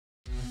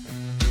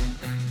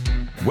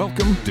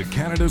Welcome to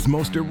Canada's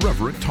most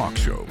irreverent talk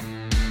show.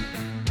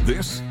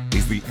 This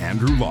is The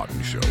Andrew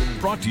Lawton Show,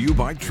 brought to you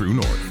by True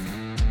North.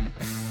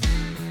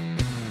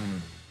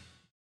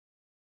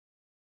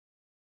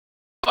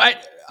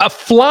 A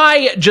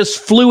fly just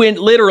flew in,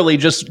 literally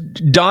just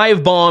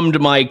dive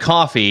bombed my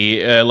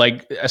coffee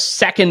like a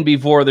second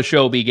before the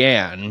show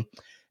began.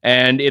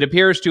 And it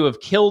appears to have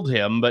killed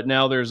him, but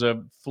now there's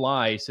a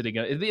fly sitting.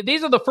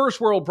 These are the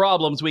first world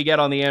problems we get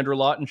on the Andrew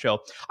Lawton Show.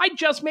 I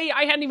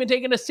hadn't even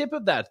taken a sip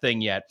of that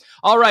thing yet.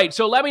 All right,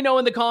 so let me know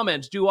in the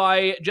comments. Do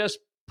I just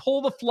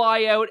pull the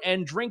fly out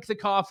and drink the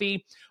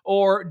coffee,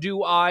 or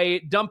do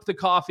I dump the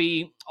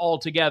coffee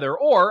altogether?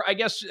 Or I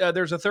guess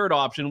there's a third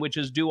option, which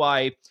is do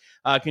I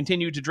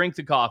continue to drink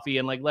the coffee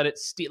and let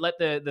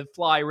the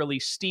fly really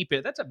steep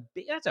it. That's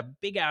a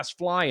big ass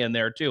fly in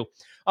there too.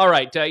 All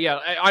right,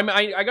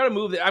 I got to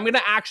move it. I'm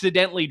gonna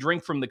accidentally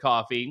drink from the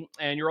coffee,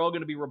 and you're all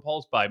gonna be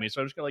repulsed by me. So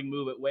I'm just gonna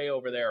move it way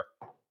over there.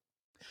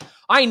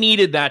 I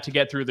needed that to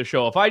get through the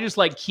show. If I just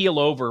keel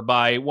over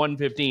by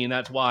 1:15,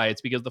 that's why.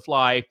 It's because the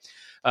fly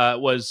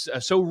was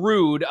so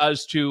rude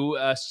as to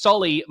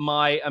sully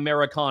my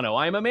Americano.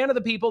 I am a man of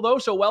the people, though,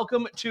 so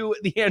welcome to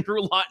the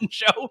Andrew Lawton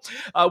Show.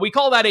 We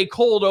call that a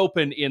cold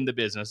open in the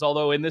business,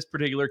 although in this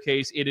particular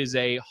case, it is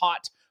a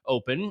hot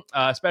open,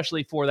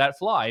 especially for that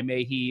fly.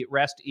 May he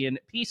rest in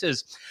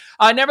pieces.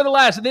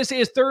 Nevertheless, this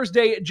is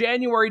Thursday,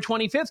 January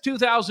 25th,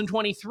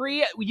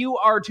 2023. You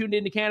are tuned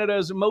into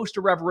Canada's most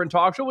irreverent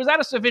talk show. Was that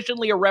a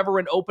sufficiently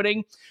irreverent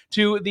opening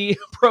to the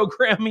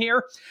program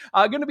here?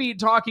 Going to be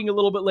talking a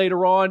little bit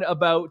later on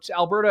about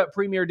Alberta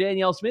Premier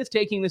Danielle Smith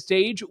taking the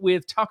stage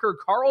with Tucker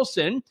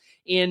Carlson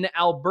in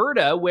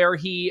Alberta, where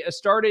he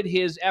started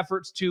his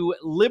efforts to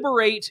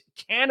liberate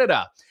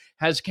Canada.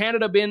 Has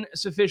Canada been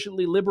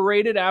sufficiently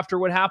liberated after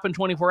what happened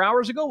 24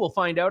 hours ago? We'll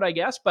find out, I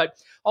guess. But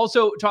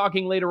also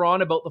talking later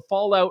on about the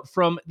fallout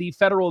from the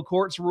federal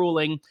court's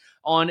ruling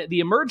on the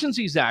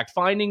Emergencies Act,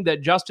 finding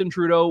that Justin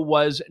Trudeau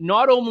was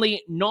not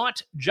only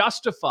not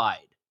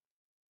justified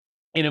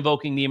in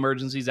invoking the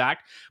Emergencies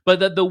Act,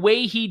 but that the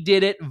way he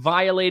did it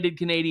violated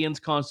Canadians'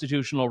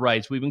 constitutional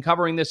rights. We've been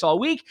covering this all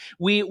week.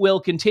 We will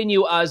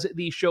continue as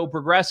the show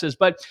progresses.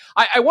 But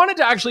I wanted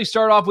to actually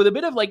start off with a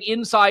bit of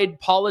inside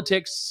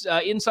politics,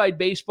 inside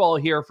baseball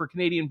here for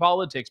Canadian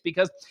politics,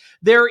 because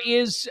there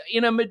is,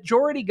 in a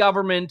majority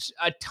government,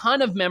 a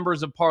ton of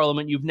members of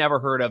parliament you've never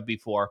heard of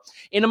before.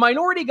 In a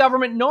minority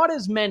government, not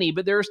as many,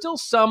 but there are still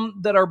some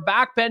that are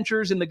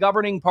backbenchers in the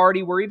governing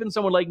party, where even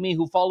someone like me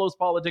who follows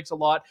politics a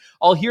lot,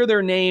 I'll hear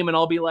their name and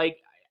I'll be like,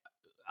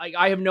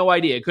 I have no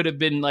idea. It could have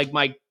been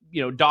my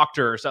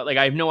doctor or something.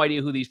 I have no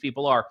idea who these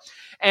people are.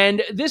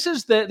 And this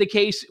is the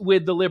case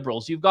with the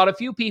Liberals. You've got a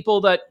few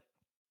people that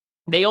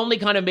they only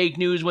kind of make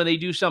news when they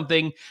do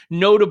something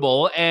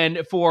notable.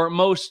 And for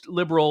most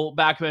Liberal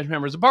backbench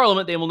members of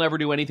Parliament, they will never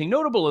do anything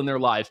notable in their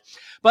lives.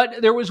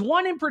 But there was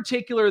one in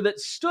particular that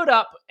stood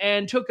up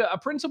and took a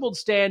principled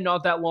stand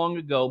not that long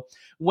ago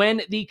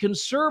when the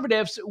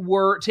Conservatives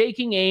were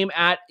taking aim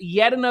at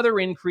yet another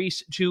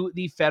increase to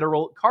the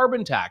federal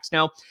carbon tax.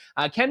 Now,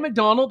 Ken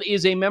McDonald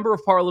is a member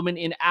of Parliament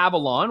in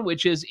Avalon,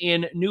 which is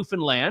in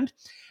Newfoundland.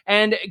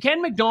 And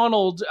Ken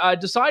McDonald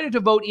decided to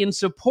vote in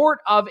support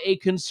of a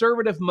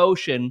Conservative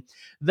motion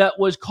that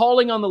was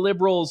calling on the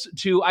Liberals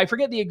to, I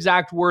forget the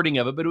exact wording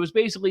of it, but it was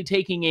basically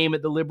taking aim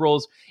at the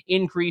Liberals'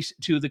 increase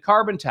to the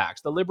carbon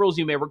tax. The Liberals,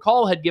 you may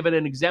recall, had given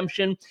an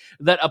exemption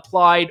that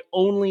applied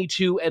only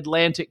to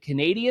Atlantic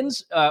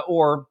Canadians,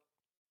 or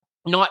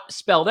not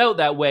spelled out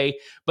that way,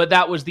 but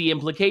that was the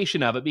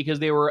implication of it, because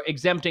they were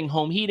exempting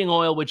home heating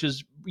oil, which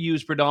is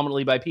used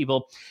predominantly by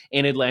people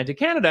in Atlantic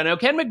Canada. Now,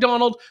 Ken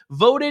McDonald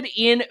voted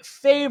in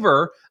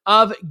favor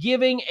of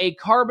giving a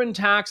carbon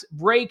tax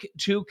break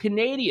to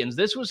Canadians.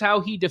 This was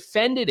how he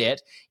defended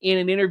it in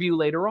an interview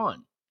later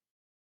on.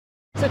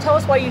 So tell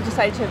us why you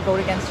decided to vote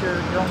against your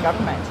own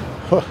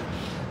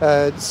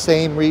government.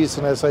 Same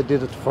reason as I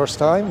did it the first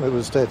time. It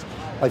was that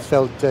I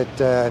felt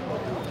that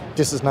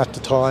this is not the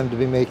time to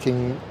be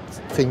making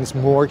things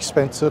more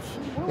expensive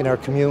in our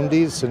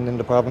communities and in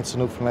the province of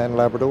Newfoundland and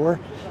Labrador.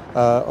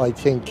 I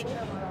think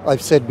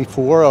I've said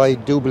before, I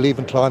do believe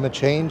in climate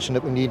change and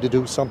that we need to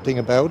do something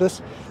about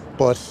it,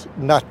 but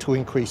not to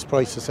increase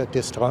prices at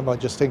this time. I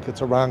just think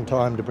it's a wrong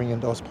time to bring in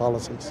those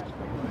policies.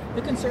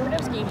 The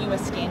Conservatives gave you a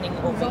standing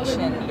ovation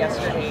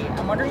yesterday.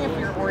 I'm wondering if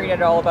you're worried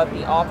at all about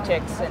the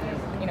optics and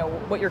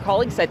what your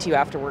colleagues said to you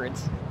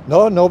afterwards.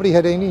 No, nobody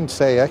had anything to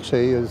say,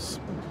 actually.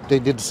 They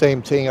did the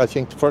same thing, I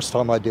think, the first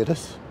time I did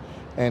it.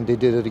 And they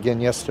did it again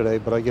yesterday,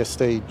 but I guess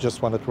they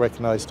just wanted to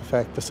recognise the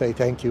fact to say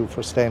thank you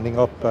for standing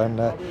up on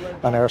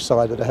our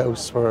side of the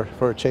house for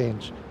a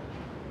change.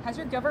 Has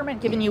your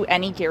government given you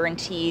any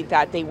guarantee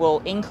that they will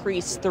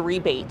increase the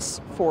rebates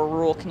for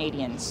rural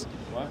Canadians?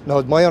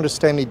 No, my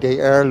understanding,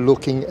 they are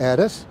looking at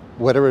it.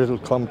 Whether it'll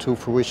come to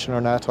fruition or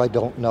not, I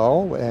don't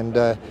know. And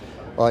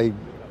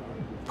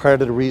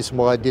part of the reason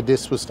why I did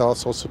this was to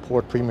also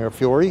support Premier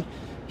Fury.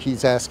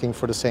 He's asking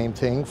for the same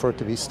thing, for it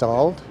to be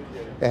stalled.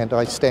 And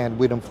I stand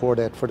with him for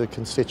that, for the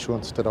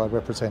constituents that I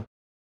represent.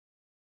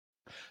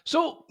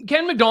 So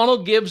Ken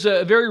McDonald gives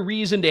a very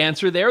reasoned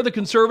answer there. The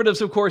Conservatives,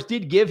 of course,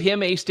 did give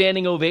him a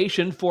standing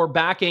ovation for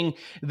backing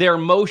their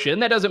motion.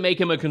 That doesn't make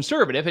him a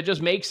conservative. It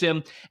just makes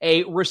him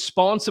a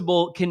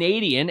responsible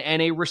Canadian and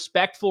a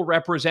respectful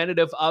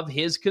representative of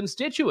his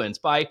constituents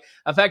by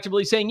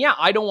effectively saying, yeah,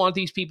 I don't want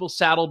these people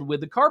saddled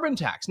with the carbon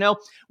tax. Now,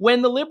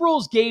 when the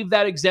Liberals gave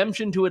that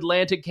exemption to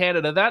Atlantic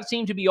Canada, that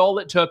seemed to be all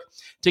it took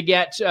to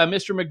get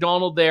Mr.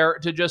 McDonald there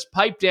to just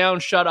pipe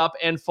down, shut up,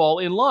 and fall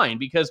in line,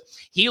 because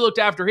he looked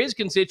after his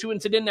constituents.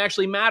 It didn't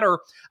actually matter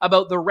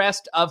about the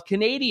rest of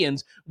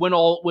Canadians when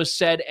all was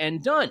said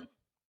and done.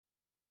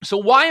 So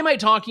why am I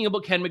talking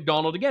about Ken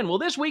McDonald again? Well,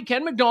 this week,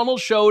 Ken McDonald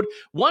showed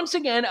once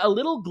again a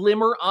little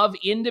glimmer of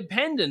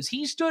independence.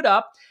 He stood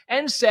up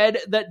and said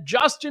that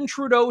Justin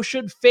Trudeau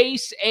should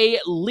face a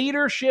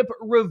leadership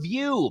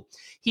review.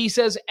 He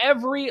says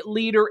every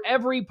leader,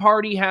 every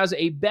party has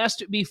a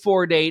best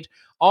before date.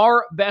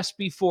 Our best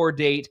before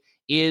date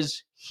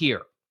is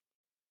here.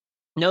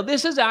 Now,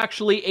 this is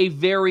actually a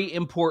very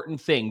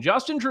important thing.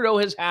 Justin Trudeau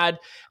has had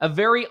a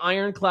very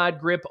ironclad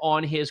grip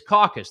on his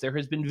caucus. There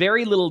has been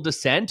very little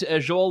dissent.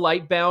 Joel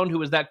Lightbound, who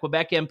was that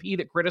Quebec MP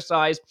that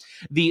criticized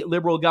the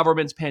Liberal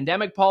government's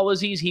pandemic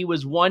policies, he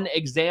was one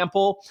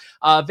example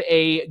of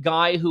a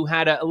guy who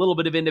had a little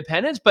bit of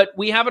independence, but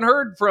we haven't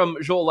heard from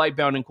Joel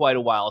Lightbound in quite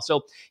a while.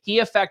 So he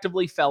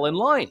effectively fell in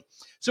line.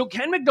 So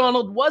Ken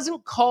McDonald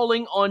wasn't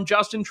calling on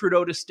Justin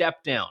Trudeau to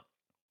step down.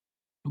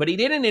 But he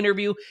did an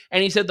interview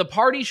and he said the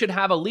party should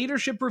have a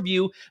leadership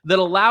review that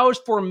allows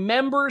for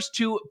members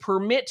to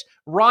permit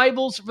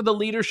rivals for the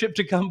leadership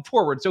to come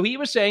forward. So he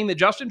was saying that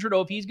Justin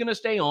Trudeau, if he's going to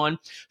stay on,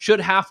 should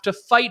have to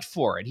fight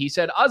for it. He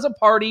said, as a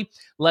party,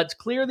 let's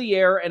clear the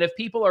air. And if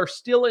people are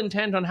still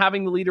intent on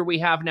having the leader we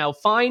have now,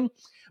 fine.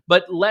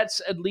 But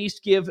let's at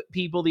least give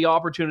people the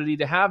opportunity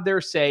to have their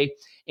say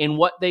in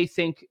what they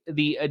think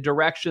the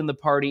direction the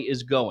party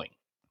is going.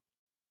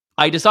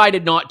 I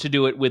decided not to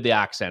do it with the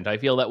accent. I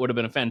feel that would have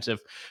been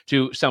offensive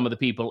to some of the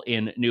people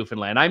in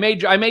Newfoundland. I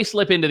may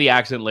slip into the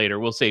accent later.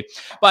 We'll see.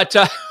 But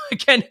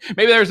again,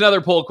 maybe there's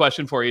another poll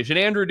question for you. Should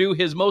Andrew do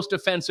his most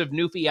offensive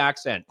Newfie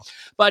accent?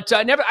 But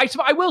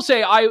I will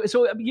say,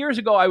 so years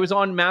ago, I was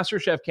on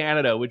MasterChef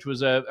Canada, which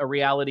was a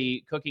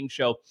reality cooking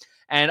show.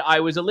 And I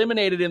was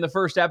eliminated in the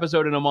first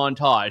episode in a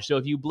montage. So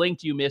if you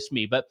blinked, you missed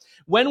me. But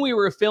when we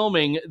were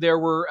filming, there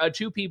were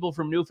two people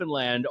from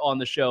Newfoundland on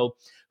the show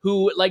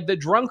who, like, the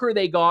drunker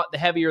they got, the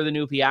heavier the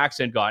Newfie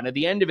accent got. And at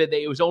the end of it,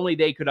 it was only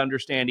they could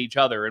understand each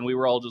other. And we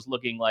were all just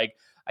looking like,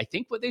 I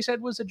think what they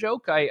said was a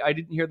joke. I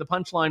didn't hear the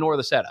punchline or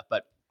the setup.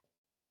 But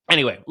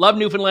anyway, love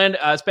Newfoundland.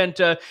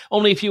 Spent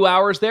only a few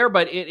hours there,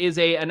 but it is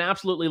an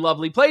absolutely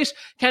lovely place.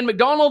 Ken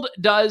McDonald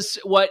does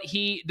what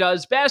he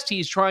does best.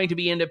 He's trying to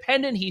be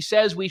independent. He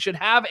says we should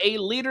have a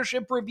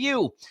leadership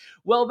review.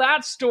 Well,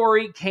 that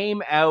story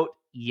came out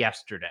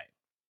yesterday.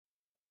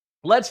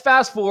 Let's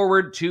fast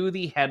forward to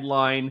the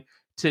headline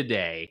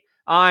today.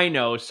 I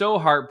know, so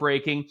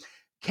heartbreaking.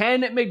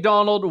 Ken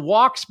McDonald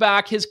walks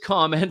back his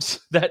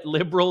comments that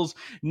Liberals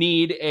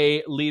need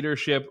a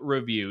leadership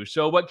review.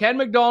 So what Ken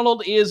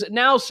McDonald is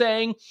now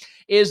saying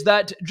is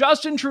that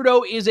Justin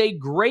Trudeau is a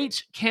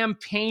great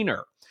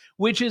campaigner,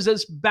 which is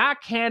as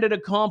backhanded a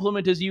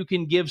compliment as you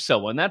can give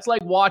someone. That's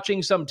like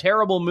watching some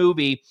terrible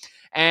movie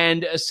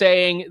and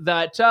saying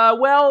that,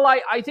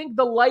 I think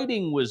the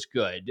lighting was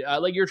good.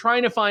 Like you're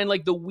trying to find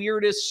like the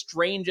weirdest,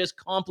 strangest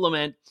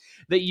compliment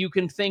that you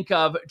can think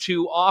of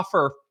to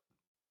offer.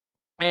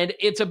 And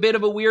it's a bit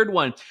of a weird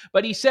one.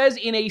 But he says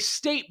in a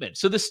statement,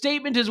 so the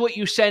statement is what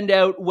you send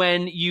out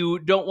when you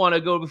don't want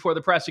to go before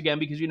the press again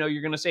because you know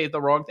you're going to say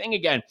the wrong thing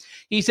again.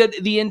 He said,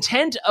 the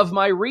intent of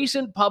my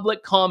recent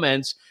public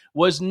comments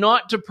was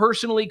not to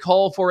personally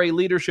call for a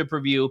leadership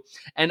review,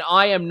 and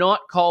I am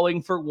not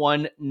calling for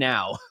one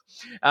now.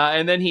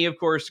 And then he, of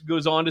course,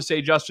 goes on to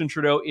say Justin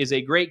Trudeau is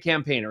a great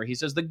campaigner. He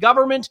says the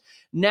government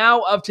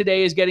now of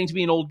today is getting to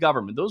be an old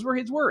government. Those were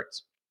his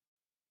words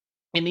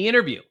in the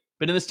interview.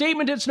 But in the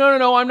statement, it's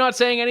no, I'm not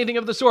saying anything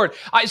of the sort.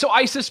 So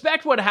I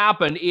suspect what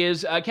happened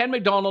is Ken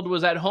McDonald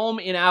was at home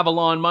in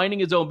Avalon minding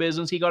his own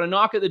business. He got a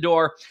knock at the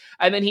door,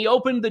 and then he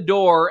opened the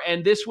door,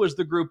 and this was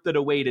the group that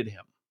awaited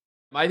him.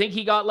 I think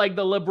he got like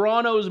the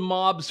Lebronos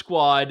mob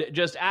squad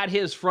just at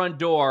his front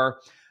door,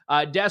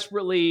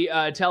 desperately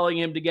telling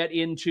him to get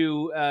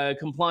into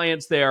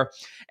compliance there.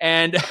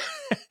 And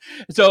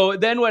so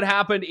then what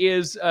happened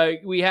is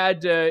we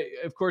had,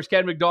 of course,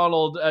 Ken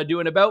McDonald do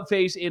an about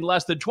face in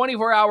less than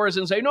 24 hours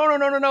and say,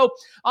 no,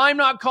 I'm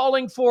not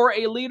calling for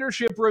a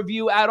leadership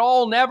review at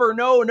all. Never.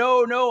 No.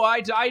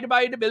 I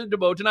divided the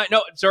boat tonight.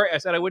 No, sorry, I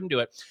said I wouldn't do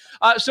it.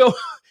 So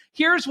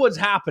here's what's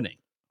happening.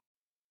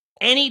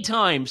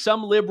 Anytime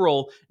some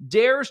Liberal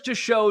dares to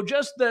show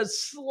just the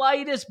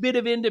slightest bit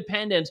of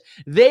independence,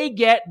 they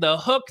get the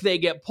hook, they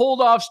get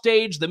pulled off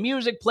stage, the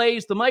music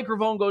plays, the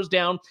microphone goes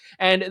down,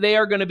 and they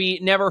are going to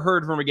be never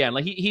heard from again.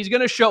 Like he's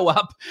going to show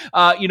up,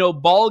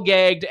 ball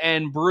gagged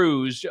and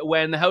bruised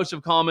when the House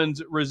of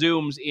Commons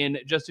resumes in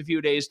just a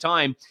few days'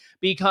 time,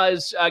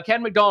 because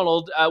Ken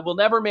McDonald will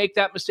never make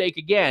that mistake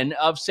again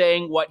of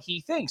saying what he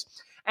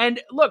thinks.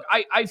 And look,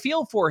 I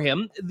feel for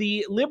him.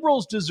 The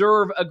Liberals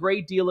deserve a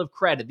great deal of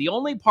credit. The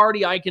only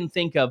party I can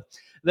think of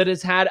that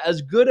has had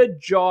as good a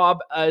job,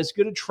 as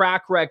good a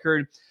track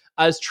record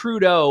as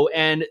Trudeau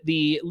and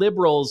the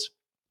Liberals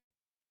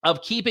of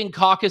keeping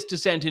caucus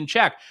dissent in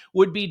check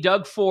would be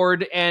Doug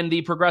Ford and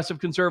the Progressive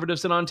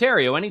Conservatives in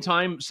Ontario.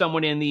 Anytime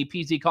someone in the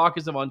PC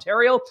caucus of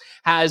Ontario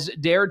has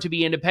dared to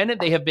be independent,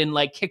 they have been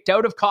kicked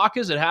out of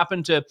caucus. It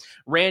happened to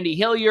Randy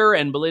Hillier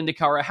and Belinda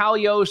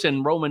Carajalios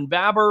and Roman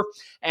Baber.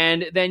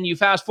 And then you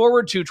fast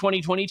forward to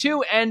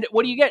 2022, and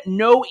what do you get?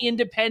 No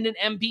independent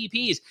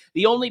MPPs.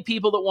 The only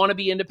people that want to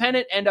be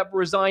independent end up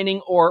resigning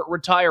or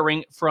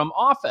retiring from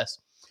office.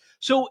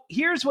 So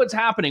here's what's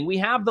happening. We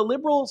have the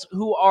Liberals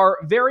who are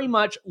very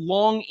much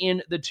long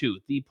in the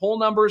tooth. The poll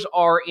numbers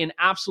are in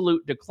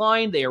absolute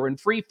decline. They are in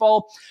free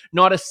fall.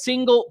 Not a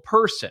single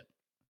person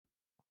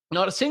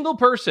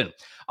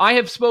I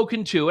have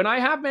spoken to, and I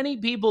have many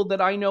people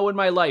that I know in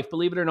my life,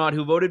 believe it or not,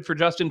 who voted for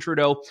Justin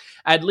Trudeau,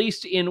 at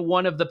least in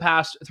one of the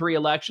past 3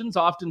 elections,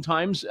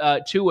 oftentimes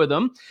 2 of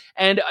them.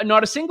 And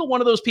not a single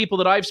one of those people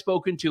that I've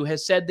spoken to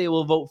has said they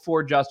will vote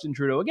for Justin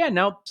Trudeau again.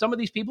 Now, some of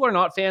these people are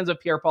not fans of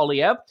Pierre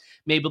Poilievre.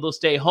 Maybe they'll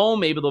stay home.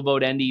 Maybe they'll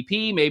vote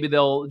NDP. Maybe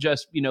they'll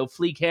just,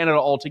 flee Canada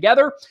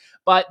altogether.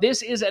 But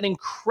this is an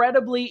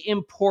incredibly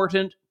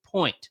important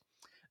point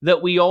that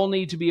we all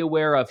need to be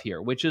aware of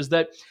here, which is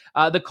that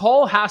the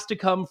call has to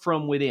come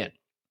from within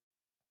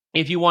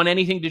if you want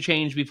anything to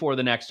change before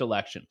the next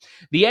election.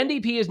 The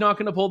NDP is not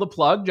going to pull the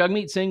plug.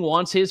 Jagmeet Singh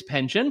wants his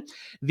pension.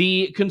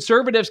 The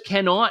Conservatives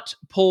cannot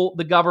pull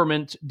the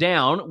government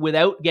down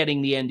without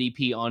getting the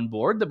NDP on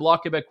board. The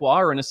Bloc Québécois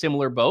are in a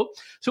similar boat.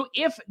 So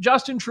if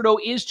Justin Trudeau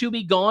is to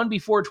be gone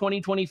before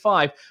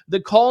 2025, the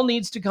call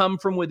needs to come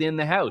from within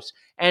the House.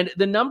 And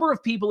the number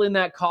of people in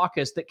that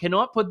caucus that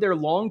cannot put their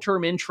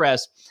long-term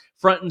interests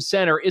front and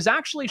center is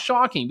actually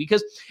shocking,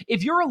 because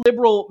if you're a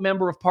Liberal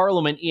member of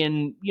Parliament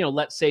in,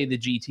 let's say the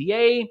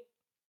GTA,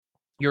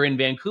 you're in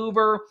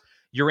Vancouver,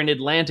 you're in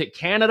Atlantic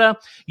Canada,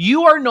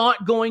 you are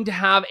not going to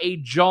have a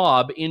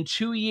job in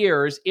 2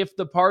 years if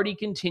the party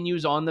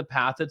continues on the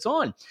path it's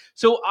on.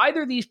 So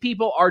either these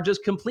people are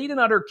just complete and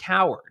utter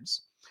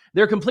cowards,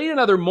 they're complete and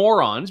utter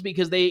morons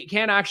because they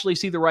can't actually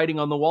see the writing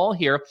on the wall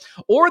here,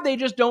 or they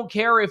just don't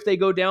care if they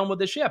go down with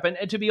the ship. And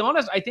to be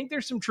honest, I think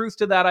there's some truth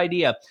to that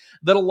idea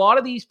that a lot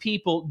of these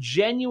people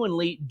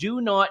genuinely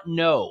do not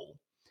know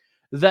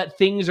that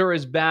things are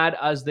as bad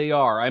as they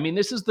are. I mean,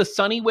 this is the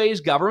sunny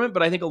ways government,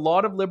 but I think a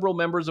lot of Liberal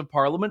members of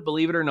Parliament,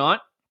 believe it or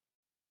not,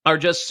 are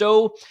just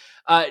so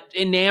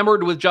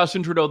enamored with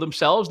Justin Trudeau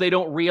themselves, they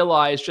don't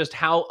realize just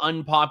how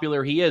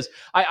unpopular he is.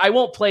 I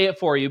won't play it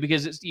for you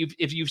because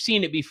if you've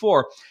seen it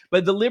before,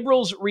 but the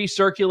Liberals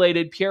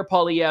recirculated Pierre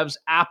Poilievre's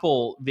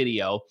Apple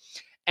video,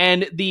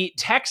 and the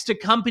text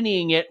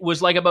accompanying it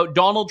was about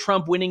Donald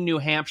Trump winning New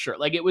Hampshire.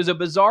 It was a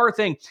bizarre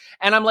thing.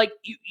 And I'm like,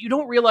 you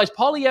don't realize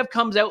Poilievre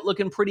comes out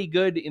looking pretty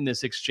good in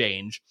this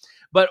exchange,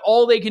 but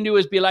all they can do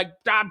is be like,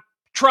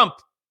 Trump.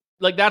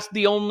 That's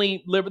the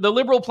only the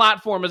Liberal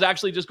platform is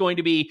actually just going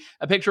to be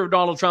a picture of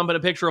Donald Trump and a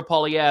picture of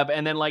Poilievre,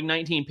 and then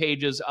 19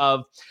 pages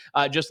of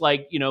just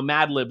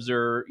Mad Libs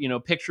or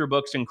picture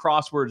books and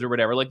crosswords or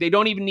whatever. They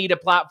don't even need a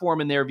platform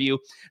in their view.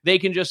 They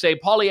can just say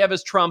Poilievre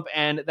is Trump,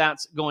 and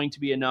that's going to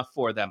be enough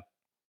for them.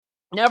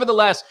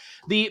 Nevertheless,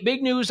 the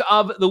big news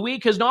of the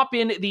week has not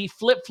been the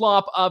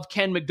flip-flop of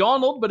Ken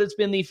McDonald, but it's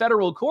been the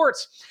federal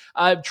courts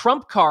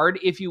trump card,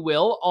 if you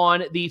will,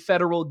 on the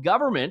federal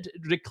government,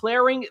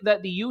 declaring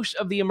that the use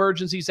of the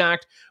Emergencies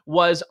Act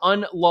was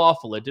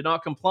unlawful. It did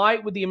not comply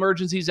with the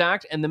Emergencies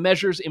Act, and the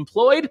measures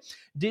employed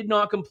did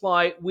not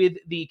comply with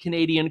the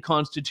Canadian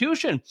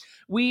Constitution.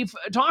 We've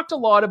talked a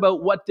lot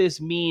about what this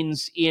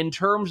means in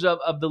terms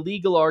of the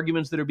legal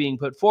arguments that are being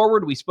put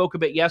forward. We spoke a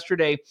bit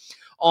yesterday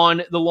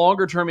on the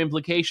longer term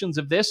implications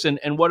of this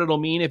and what it'll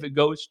mean if it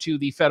goes to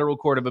the Federal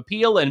Court of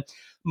Appeal and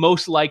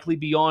most likely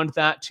beyond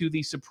that to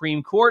the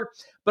Supreme Court.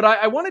 But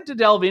I wanted to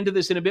delve into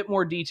this in a bit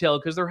more detail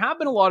because there have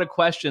been a lot of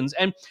questions.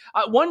 And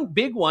one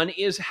big one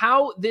is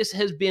how this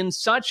has been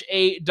such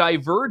a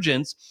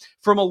divergence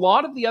from a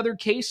lot of the other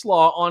case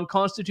law on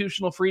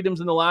constitutional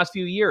freedoms in the last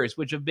few years,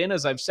 which have been,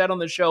 as I've said on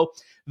the show,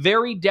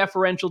 very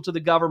deferential to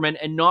the government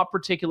and not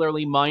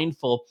particularly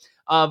mindful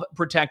of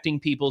protecting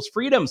people's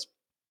freedoms.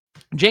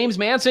 James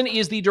Manson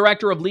is the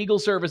Director of Legal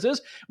Services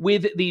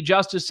with the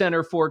Justice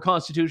Center for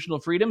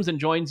Constitutional Freedoms and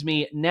joins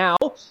me now.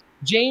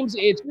 James,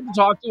 it's good to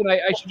talk to you, and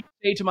I should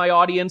say to my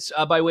audience,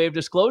 by way of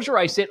disclosure,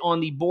 I sit on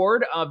the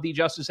board of the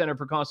Justice Center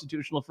for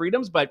Constitutional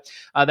Freedoms, but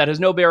that has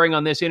no bearing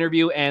on this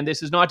interview, and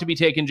this is not to be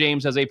taken,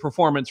 James, as a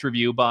performance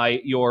review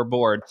by your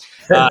board.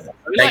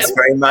 Thanks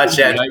very much,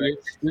 Andrew.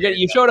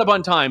 You showed up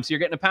on time, so you're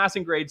getting a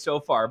passing grade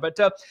so far. But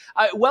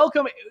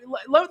welcome.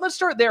 Let's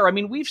start there. I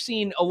mean, we've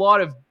seen a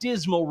lot of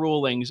dismal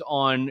rulings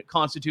on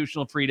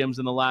constitutional freedoms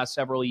in the last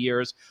several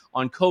years,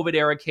 on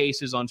COVID-era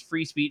cases, on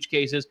free speech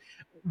cases.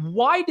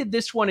 Why did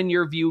this one, in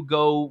your view,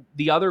 go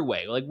the other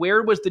way?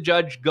 Where was the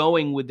judge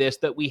going with this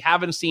that we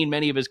haven't seen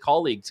many of his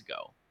colleagues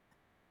go?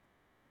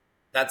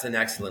 That's an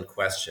excellent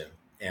question,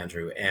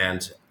 Andrew.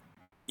 And,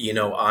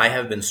 I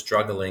have been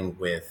struggling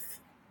with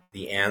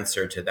the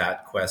answer to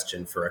that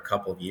question for a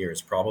couple of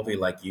years, probably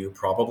like you,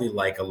 probably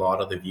like a lot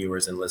of the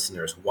viewers and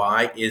listeners.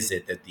 Why is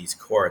it that these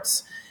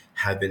courts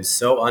have been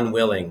so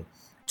unwilling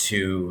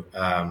to,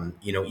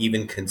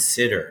 even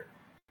consider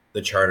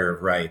the Charter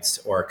of Rights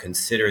or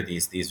consider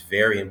these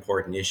very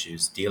important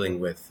issues dealing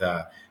with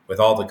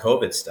all the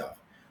COVID stuff?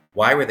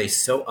 Why were they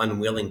so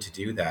unwilling to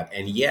do that?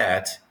 And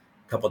yet,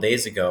 a couple of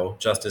days ago,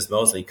 Justice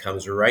Mosley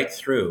comes right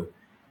through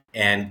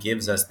and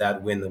gives us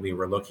that win that we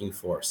were looking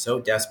for so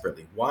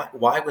desperately.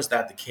 Why was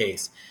that the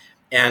case?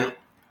 And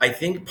I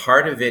think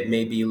part of it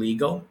may be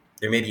legal.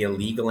 There may be a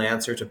legal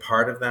answer to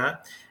part of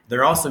that.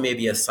 There also may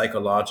be a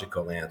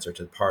psychological answer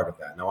to part of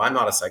that. Now, I'm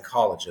not a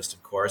psychologist,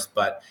 of course,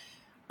 but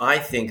I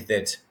think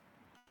that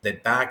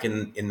back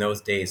in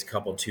those days,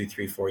 couple 2,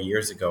 3, 4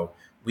 years ago,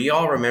 we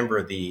all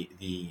remember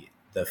the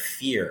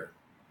fear,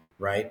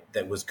 right,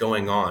 that was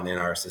going on in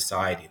our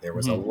society. There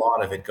was a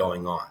lot of it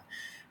going on.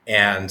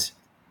 And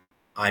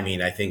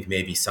I think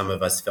maybe some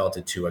of us felt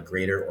it to a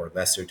greater or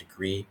lesser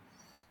degree,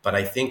 but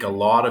I think a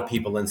lot of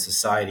people in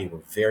society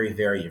were very,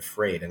 very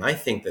afraid. And I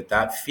think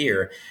that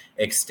fear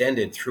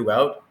extended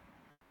throughout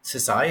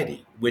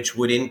society, which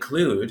would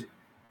include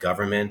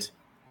government,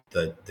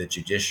 the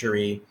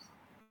judiciary,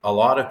 a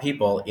lot of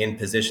people in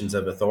positions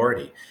of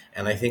authority.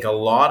 And I think a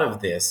lot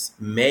of this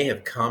may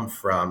have come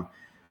from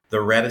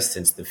the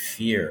reticence, the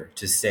fear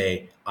to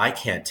say, I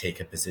can't take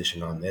a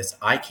position on this.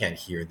 I can't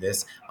hear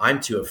this. I'm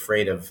too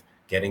afraid of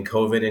getting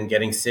COVID and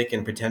getting sick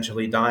and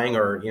potentially dying,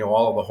 or,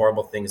 all of the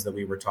horrible things that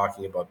we were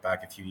talking about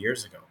back a few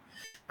years ago.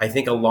 I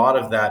think a lot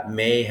of that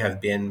may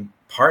have been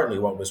partly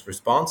what was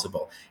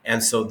responsible.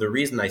 And so the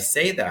reason I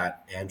say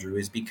that, Andrew,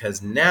 is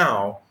because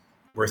now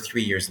we're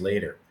 3 years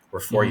later. We're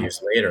 4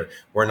 years later.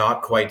 We're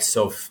not quite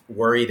so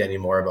worried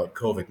anymore about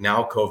COVID.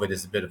 Now COVID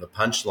is a bit of a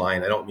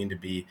punchline. I don't mean to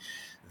be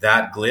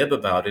that glib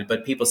about it,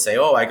 but people say,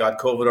 oh, I got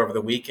COVID over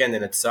the weekend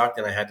and it sucked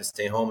and I had to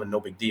stay home and no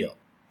big deal.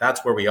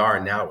 That's where we are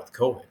now with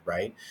COVID,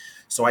 right?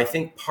 So I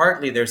think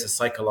partly there's a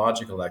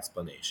psychological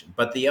explanation.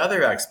 But the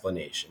other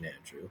explanation,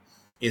 Andrew,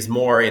 is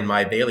more in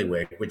my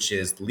bailiwick, which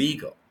is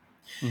legal.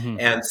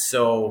 And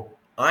so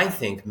I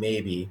think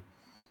maybe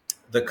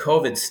the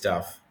COVID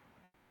stuff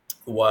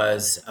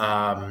was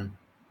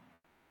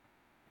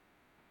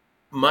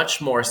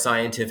much more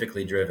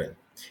scientifically driven.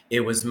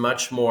 It was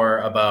much more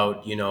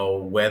about,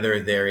 whether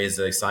there is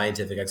a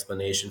scientific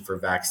explanation for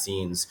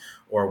vaccines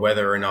or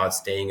whether or not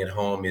staying at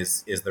home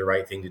is the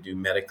right thing to do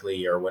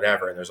medically or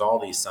whatever. And there's all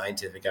these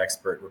scientific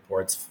expert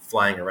reports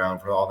flying around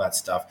for all that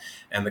stuff.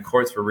 And the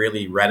courts were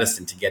really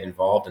reticent to get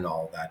involved in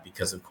all of that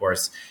because, of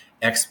course,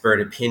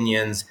 expert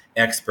opinions,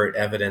 expert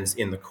evidence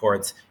in the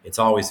courts, it's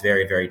always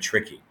very, very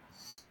tricky.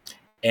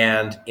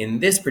 And in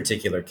this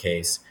particular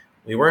case,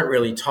 we weren't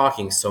really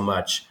talking so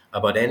much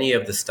about any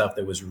of the stuff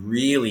that was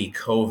really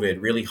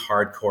COVID, really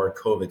hardcore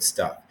COVID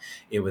stuff.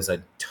 It was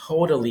a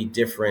totally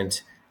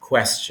different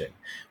question,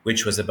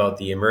 which was about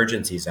the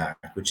Emergencies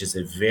Act, which is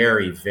a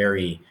very,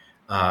 very,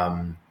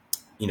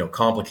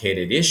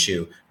 complicated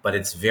issue, but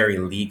it's very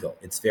legal.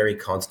 It's very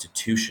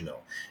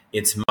constitutional.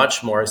 It's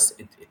much more,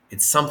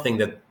 it's something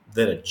that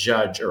a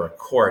judge or a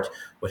court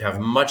would have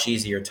much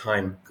easier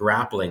time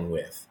grappling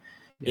with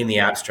in the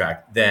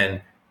abstract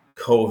than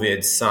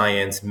COVID,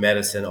 science,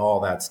 medicine, all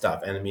that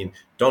stuff. And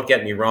don't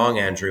get me wrong,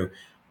 Andrew,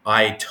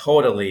 I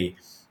totally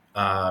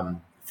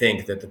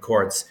think that the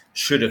courts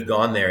should have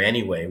gone there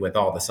anyway with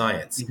all the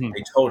science.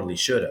 They totally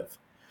should have.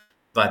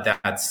 But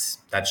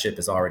that ship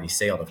has already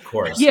sailed, of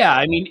course.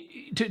 Yeah,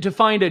 to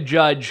find a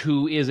judge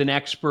who is an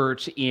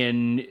expert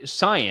in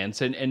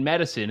science and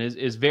medicine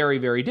is very,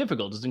 very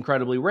difficult. It's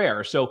incredibly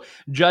rare. So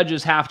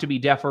judges have to be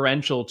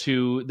deferential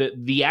to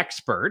the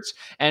experts.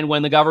 And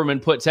when the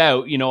government puts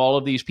out, all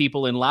of these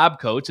people in lab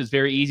coats, it's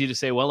very easy to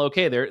say, well,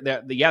 okay,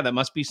 that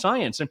must be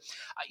science. And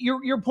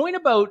your point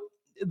about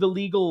the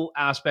legal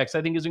aspects,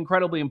 I think, is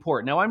incredibly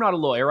important. Now, I'm not a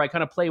lawyer. I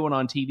kind of play one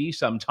on TV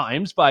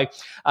sometimes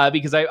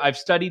because I've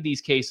studied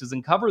these cases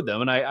and covered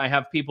them. And I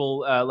have people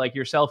like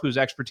yourself whose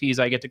expertise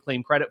I get to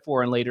claim credit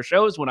for in later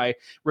shows when I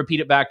repeat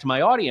it back to my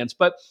audience.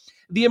 But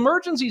the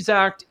Emergencies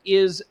Act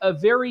is a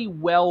very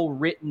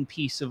well-written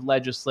piece of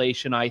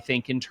legislation, I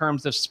think, in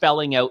terms of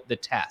spelling out the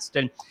test.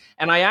 And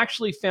I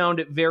actually found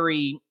it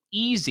very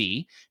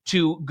easy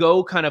to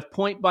go kind of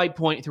point by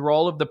point through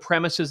all of the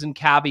premises and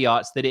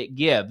caveats that it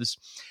gives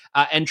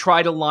and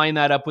try to line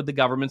that up with the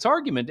government's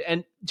argument.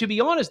 And to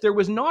be honest, there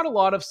was not a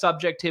lot of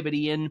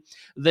subjectivity in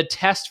the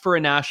test for a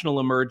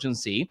national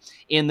emergency,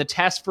 in the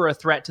test for a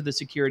threat to the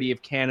security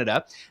of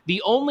Canada.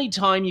 The only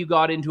time you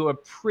got into a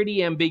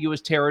pretty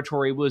ambiguous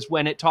territory was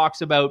when it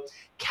talks about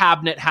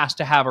cabinet has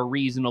to have a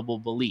reasonable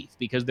belief,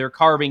 because they're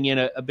carving in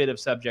a bit of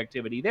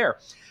subjectivity there.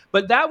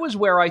 But that was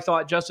where I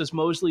thought Justice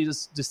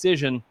Mosley's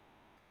decision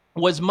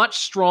was much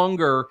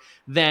stronger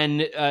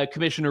than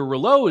Commissioner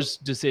Rouleau's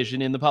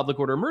decision in the Public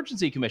Order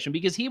Emergency Commission,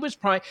 because he was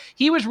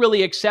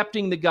really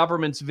accepting the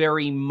government's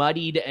very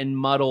muddied and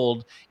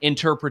muddled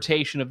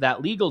interpretation of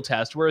that legal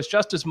test, whereas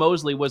Justice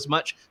Mosley was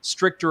much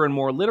stricter and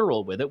more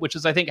literal with it, which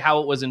is, I think, how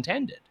it was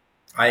intended.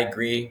 I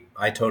agree.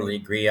 I totally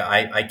agree.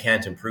 I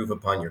can't improve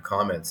upon your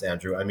comments,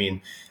 Andrew. I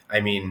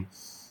mean,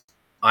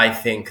 I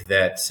think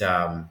that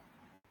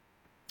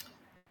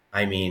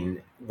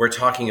we're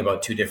talking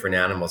about two different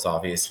animals,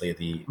 obviously,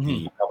 Mhm.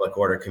 the Public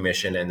Order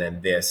Commission and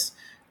then this.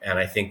 And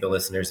I think the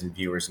listeners and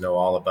viewers know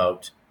all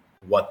about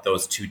what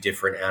those two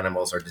different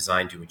animals are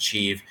designed to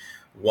achieve.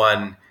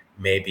 One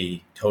may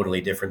be totally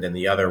different than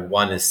the other.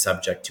 One is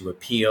subject to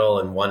appeal,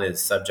 and one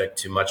is subject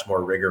to much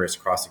more rigorous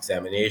cross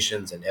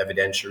examinations and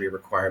evidentiary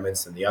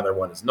requirements, and the other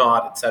one is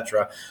not,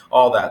 etc.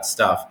 All that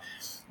stuff.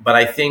 But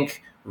I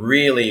think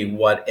really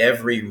what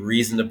every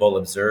reasonable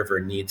observer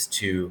needs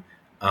to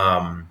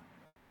um,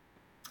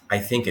 I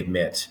think,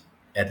 admit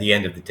at the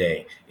end of the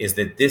day is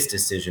that this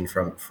decision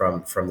from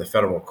the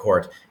federal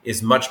court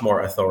is much more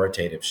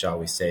authoritative, shall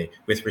we say,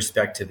 with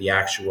respect to the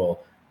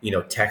actual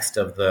text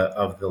of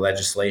the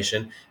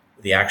legislation,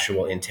 the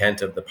actual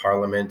intent of the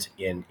parliament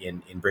in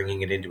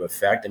bringing it into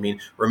effect. I mean,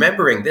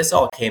 remembering this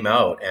all came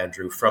out,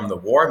 Andrew, from the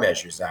War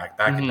Measures Act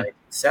back in Mhm.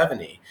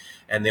 1970,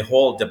 and the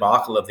whole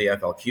debacle of the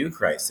FLQ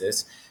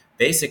crisis.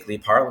 Basically,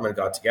 Parliament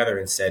got together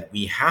and said,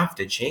 we have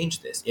to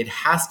change this. It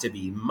has to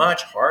be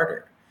much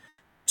harder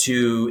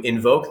to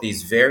invoke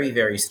these very,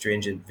 very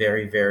stringent,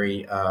 very,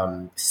 very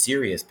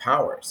serious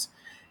powers.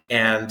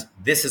 And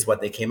this is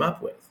what they came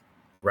up with,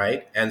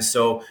 right? And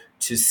so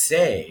to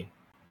say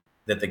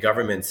that the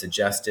government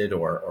suggested,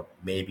 or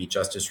maybe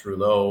Justice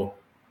Rouleau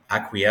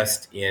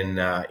acquiesced in,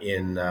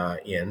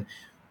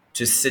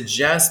 to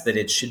suggest that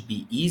it should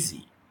be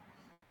easy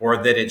or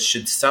that it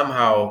should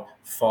somehow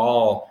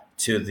fall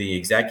to the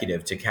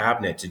executive, to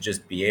cabinet, to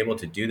just be able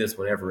to do this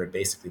whenever it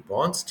basically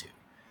wants to,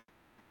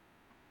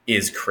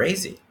 is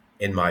crazy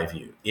in my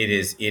view. It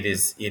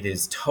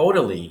is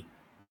totally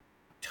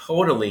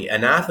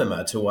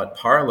anathema to what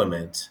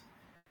Parliament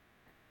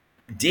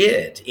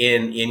did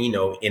in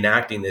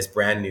enacting this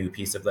brand new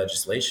piece of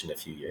legislation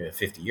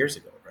 50 years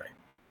ago, right?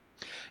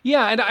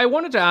 Yeah, and I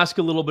wanted to ask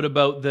a little bit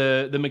about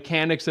the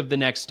mechanics of the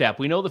next step.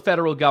 We know the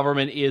federal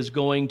government is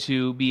going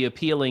to be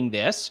appealing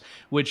this,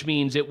 which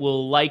means it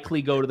will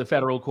likely go to the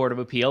Federal Court of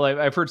Appeal.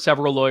 I've heard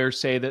several lawyers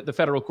say that the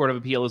Federal Court of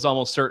Appeal is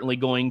almost certainly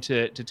going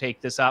to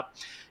take this up,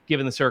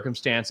 given the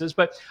circumstances.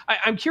 But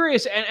I'm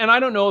curious, and I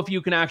don't know if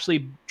you can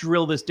actually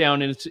drill this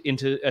down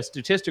into a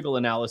statistical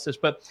analysis,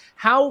 but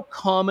how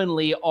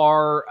commonly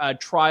are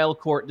trial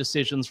court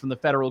decisions from the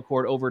federal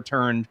court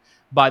overturned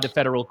by the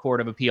Federal Court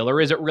of Appeal,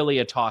 or is it really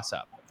a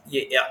toss-up?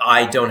 Yeah,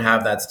 I don't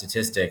have that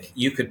statistic.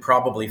 You could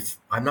probably,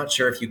 I'm not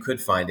sure if you could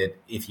find it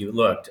if you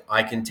looked.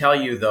 I can tell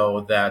you,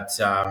 though, that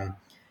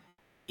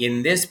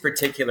in this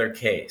particular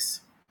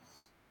case,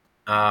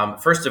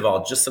 first of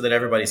all, just so that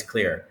everybody's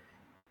clear,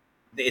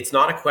 it's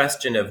not a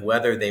question of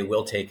whether they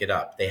will take it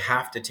up. They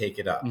have to take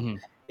it up. Mm-hmm.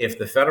 If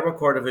the Federal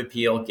Court of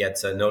Appeal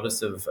gets a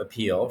notice of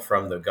appeal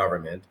from the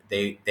government,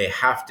 they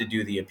have to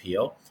do the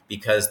appeal,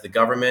 because the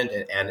government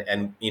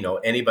and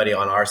anybody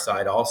on our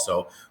side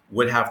also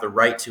would have the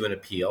right to an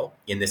appeal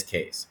in this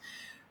case.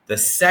 The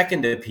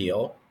second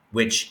appeal,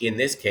 which in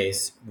this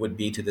case would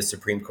be to the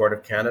Supreme Court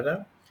of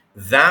Canada,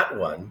 that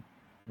one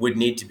would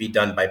need to be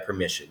done by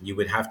permission. You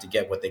would have to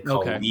get what they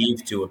call Okay.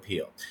 leave to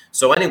appeal.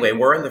 So anyway,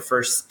 we're in the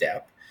first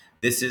step.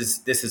 This is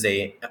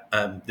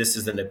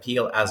an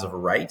appeal as of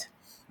right,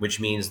 which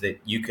means that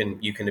you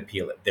can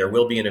appeal it. There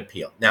will be an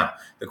appeal. Now,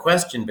 the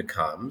question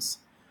becomes,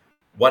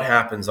 what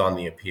happens on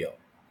the appeal?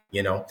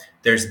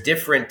 There's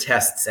different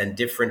tests and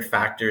different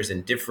factors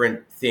and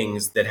different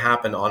things that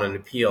happen on an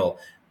appeal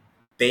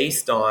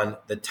based on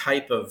the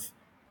type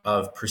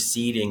of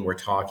proceeding we're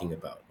talking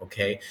about.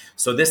 Okay,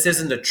 so this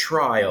isn't a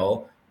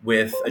trial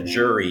with a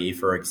jury,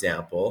 for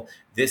example.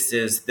 This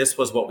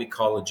was what we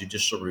call a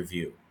judicial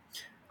review.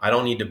 I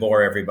don't need to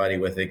bore everybody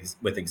with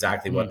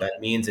exactly what Mm-hmm.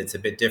 that means. It's a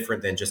bit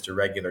different than just a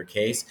regular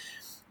case.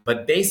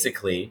 But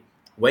basically,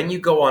 when you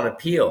go on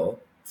appeal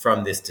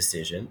from this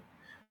decision,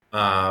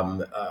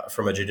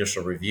 from a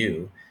judicial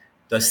review,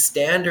 the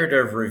standard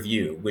of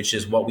review, which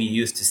is what we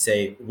use to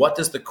say, what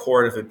does the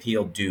Court of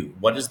Appeal do?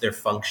 What is their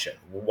function?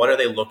 What are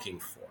they looking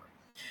for?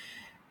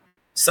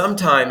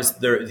 Sometimes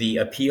the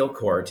appeal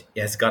court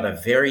has got a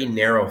very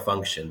narrow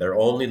function. They're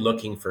only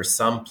looking for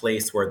some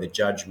place where the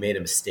judge made a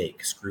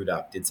mistake, screwed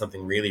up, did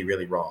something really,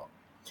 really wrong.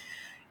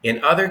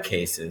 In other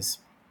cases,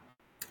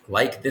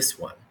 like this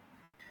one,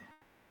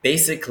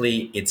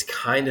 basically it's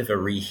kind of a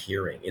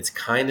rehearing. It's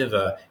kind of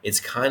a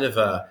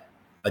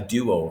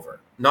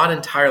do-over. Not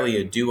entirely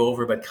a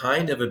do-over, but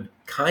kind of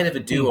a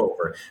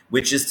do-over,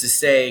 which is to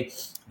say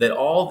that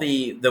all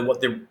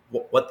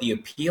what the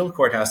appeal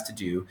court has to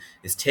do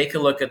is take a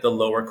look at the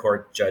lower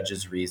court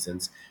judge's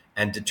reasons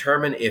and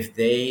determine if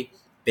they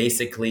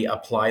basically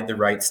applied the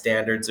right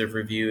standards of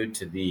review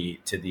to the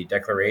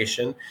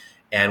declaration,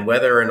 and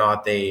whether or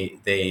not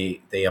they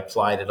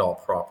applied it all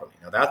properly.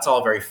 Now, that's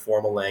all very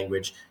formal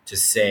language to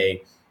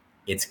say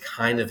it's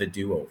kind of a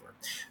do-over.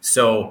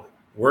 So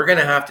we're going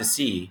to have to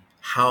see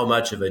how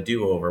much of a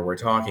do-over we're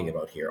talking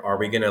about here. Are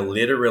we going to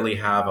literally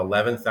have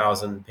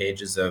 11,000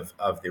 pages of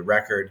the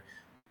record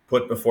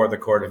put before the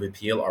Court of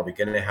Appeal? Are we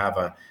going to have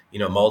a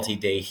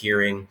multi-day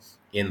hearing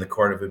in the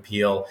Court of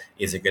Appeal?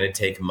 Is it going to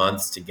take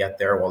months to get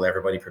there while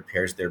everybody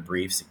prepares their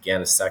briefs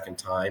again a second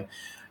time?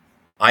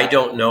 I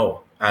don't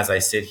know as I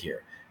sit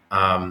here.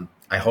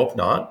 I hope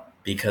not,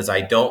 because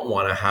I don't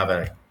want to have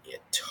a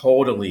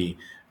totally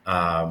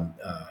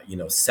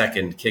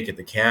second kick at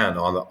the can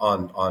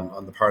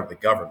on the part of the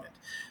government.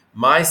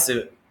 My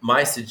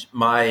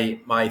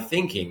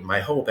thinking, my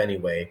hope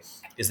anyway,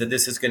 is that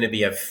this is going to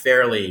be a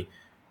fairly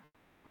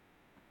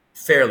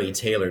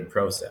tailored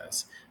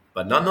process.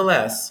 But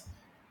nonetheless,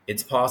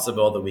 it's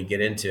possible that we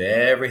get into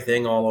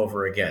everything all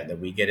over again, that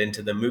we get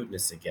into the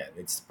mootness again.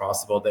 It's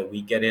possible that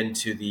we get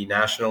into the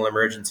national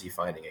emergency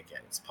finding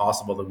again. It's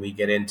possible that we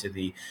get into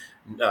the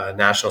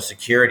national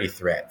security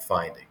threat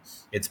finding.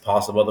 It's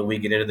possible that we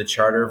get into the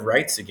Charter of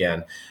Rights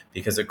again,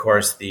 because of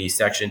course the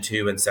Section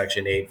 2 and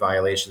Section 8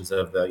 violations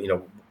of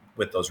the,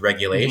 with those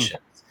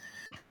regulations,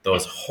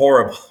 those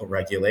horrible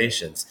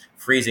regulations,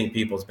 freezing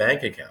people's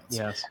bank accounts.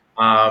 Yes.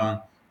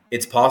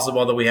 It's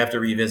possible that we have to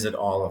revisit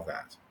all of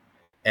that.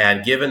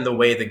 And given the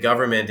way the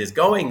government is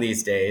going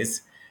these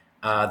days,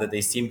 that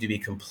they seem to be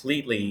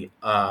completely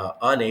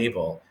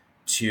unable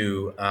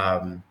to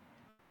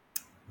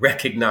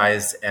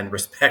recognize and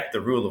respect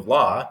the rule of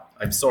law.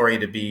 I'm sorry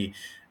to be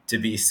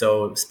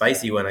so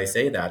spicy when I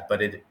say that,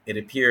 but it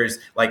appears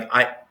like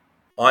I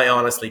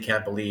honestly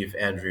can't believe,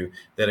 Andrew,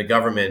 that a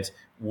government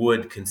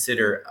would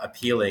consider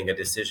appealing a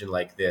decision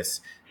like this.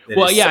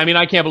 Well, yeah, I mean,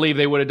 I can't believe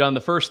they would have done the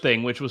first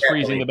thing, which was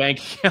freezing the bank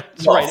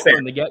accounts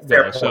from the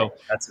get-go. So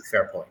that's a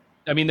fair point.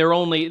 I mean, their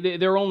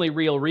only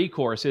real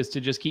recourse is to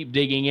just keep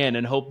digging in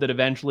and hope that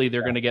eventually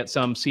they're going to get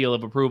some seal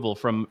of approval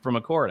from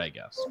a court, I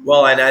guess.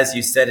 Well, and as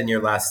you said in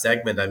your last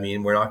segment, I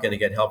mean, we're not going to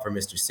get help from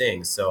Mr.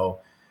 Singh, so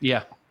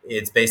yeah,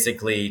 it's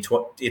basically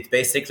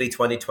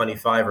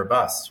 2025 or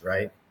bust,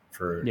 right?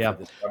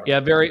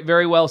 Very,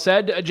 very well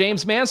said.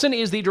 James Manson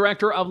is the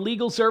Director of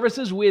Legal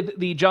Services with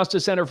the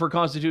Justice Center for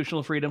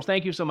Constitutional Freedoms.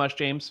 Thank you so much,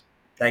 James.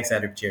 Thanks,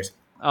 Andrew. Cheers.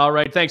 All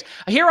right, thanks.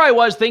 Here I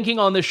was thinking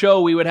on the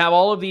show we would have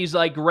all of these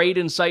like great,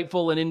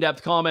 insightful, and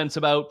in-depth comments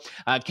about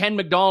Ken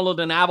McDonald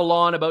and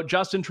Avalon, about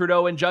Justin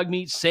Trudeau and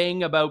Jagmeet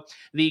Singh, about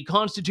the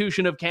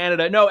Constitution of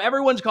Canada. No,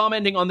 everyone's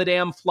commenting on the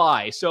damn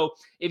fly. So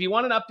if you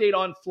want an update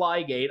on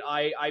Flygate,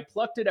 I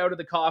plucked it out of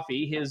the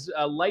coffee. His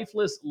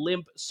lifeless,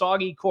 limp,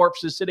 soggy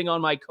corpse is sitting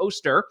on my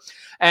coaster.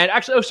 And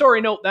actually,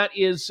 that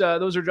is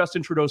those are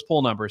Justin Trudeau's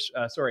poll numbers.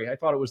 Sorry, I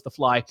thought it was the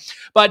fly.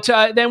 But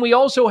then we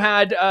also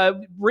had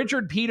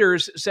Richard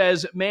Peters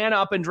says, man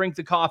up and drink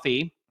the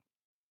coffee.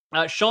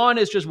 Sean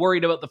is just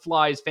worried about the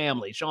fly's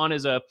family. Sean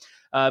is a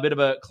bit of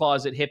a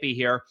closet hippie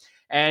here.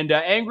 And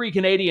Angry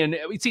Canadian,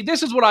 see,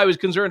 this is what I was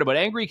concerned about.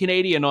 Angry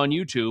Canadian on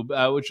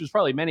YouTube, which is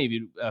probably many of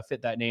you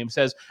fit that name,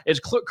 says, it's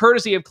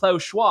courtesy of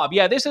Klaus Schwab.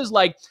 Yeah, this is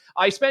like,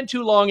 I spent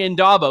too long in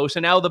Davos,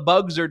 and now the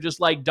bugs are just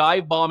like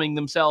dive bombing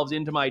themselves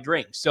into my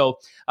drink. So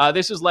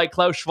this is like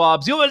Klaus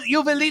Schwab's, you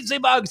will eat the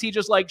bugs. He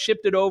just like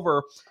shipped it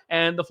over,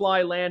 and the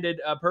fly landed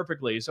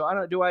perfectly. So I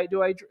don't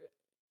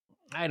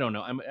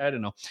know, I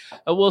don't know.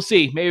 We'll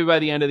see. Maybe by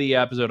the end of the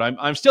episode.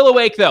 I'm still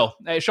awake, though.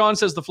 Sean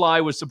says the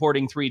fly was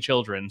supporting 3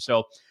 children.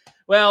 So,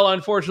 well,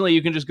 unfortunately,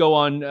 you can just go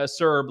on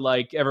CERB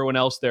like everyone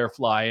else there,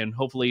 Fly, and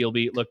hopefully you'll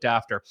be looked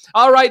after.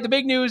 All right, the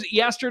big news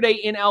yesterday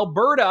in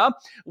Alberta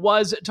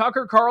was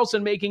Tucker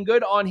Carlson making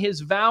good on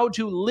his vow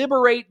to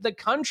liberate the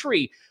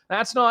country.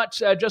 That's not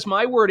just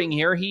my wording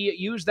here. He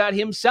used that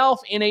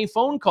himself in a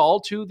phone call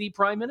to the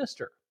Prime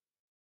Minister.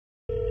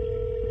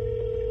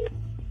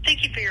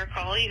 Thank you for your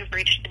call. You have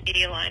reached the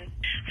media line.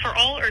 For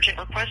all urgent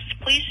requests,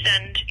 please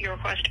send your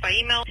request by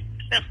email.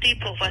 Merci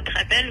pour votre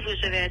appel. Vous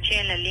avez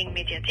atteint la ligne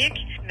médiatique.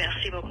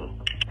 Merci beaucoup.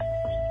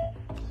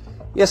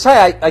 Yes,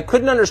 hi. I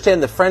couldn't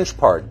understand the French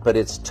part, but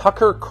it's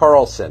Tucker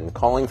Carlson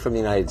calling from the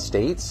United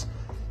States.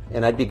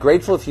 And I'd be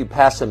grateful if you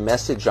pass a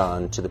message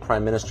on to the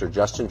Prime Minister,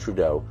 Justin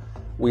Trudeau.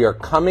 We are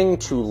coming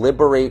to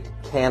liberate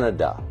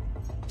Canada.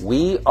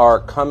 We are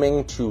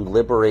coming to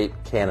liberate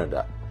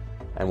Canada.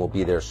 And we'll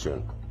be there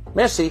soon.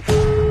 Merci.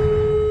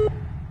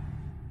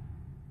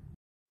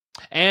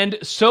 And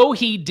so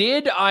he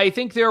did. I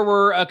think there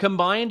were a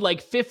combined like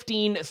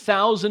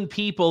 15,000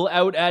 people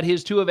out at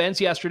his 2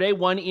 events yesterday,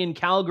 one in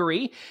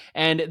Calgary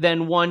and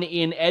then one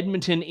in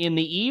Edmonton in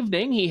the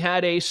evening. He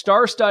had a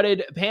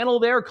star-studded panel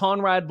there,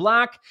 Conrad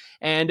Black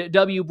and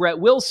W. Brett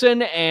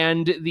Wilson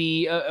and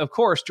of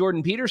course,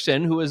 Jordan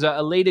Peterson, who was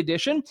a late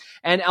addition,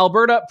 and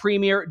Alberta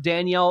Premier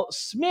Danielle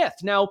Smith.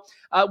 Now,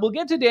 we'll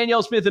get to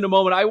Danielle Smith in a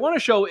moment. I want to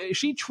show,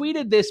 she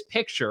tweeted this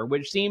picture,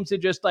 which seems to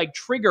just like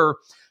trigger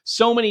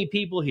so many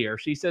people here.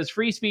 She says,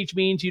 free speech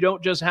means you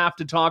don't just have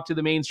to talk to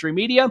the mainstream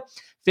media.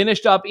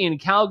 Finished up in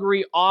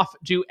Calgary, off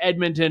to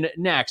Edmonton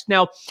next.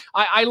 Now,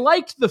 I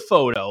liked the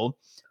photo.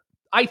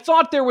 I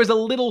thought there was a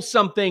little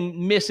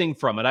something missing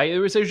from it. There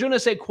was a je ne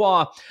sais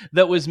quoi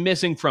that was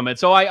missing from it.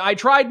 So I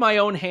tried my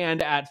own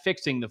hand at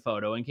fixing the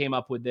photo and came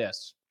up with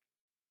this.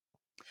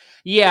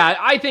 Yeah,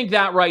 I think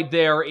that right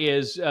there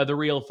is the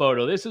real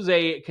photo. This is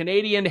a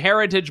Canadian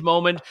heritage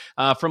moment.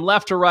 From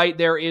left to right,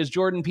 there is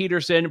Jordan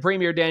Peterson,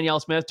 Premier Danielle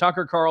Smith,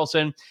 Tucker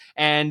Carlson,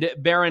 and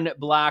Baron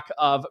Black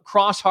of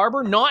Cross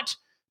Harbor. Not,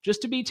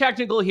 just to be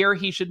technical here,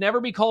 he should never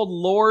be called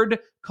Lord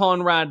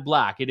Conrad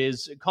Black. It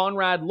is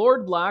Conrad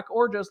Lord Black,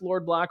 or just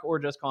Lord Black, or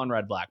just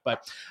Conrad Black.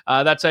 But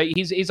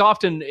he's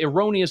often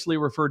erroneously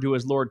referred to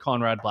as Lord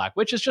Conrad Black,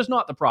 which is just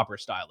not the proper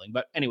styling.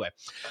 But anyway,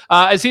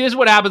 see, this is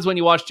what happens when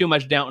you watch too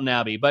much Downton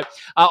Abbey. But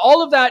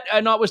all of that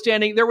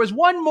notwithstanding, there was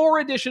one more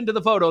addition to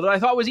the photo that I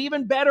thought was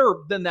even better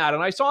than that.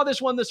 And I saw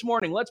this one this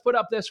morning. Let's put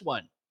up this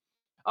one.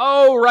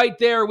 Oh, right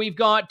there. We've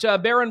got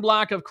Baron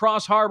Black of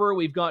Cross Harbor.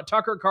 We've got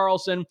Tucker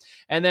Carlson.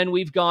 And then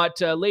we've got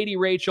Lady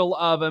Rachel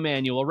of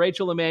Emmanuel.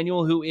 Rachel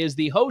Emmanuel, who is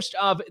the host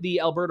of the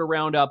Alberta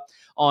Roundup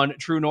on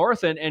True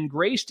North and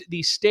graced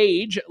the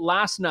stage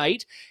last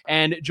night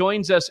and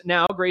joins us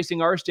now,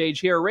 gracing our stage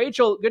here.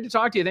 Rachel, good to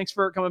talk to you. Thanks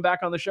for coming back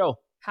on the show.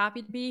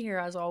 Happy to be here,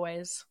 as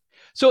always.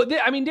 So,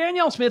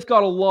 Danielle Smith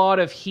got a lot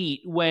of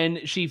heat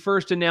when she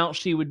first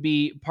announced she would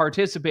be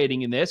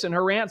participating in this. And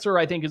her answer,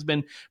 I think, has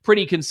been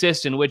pretty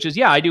consistent, which is,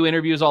 yeah, I do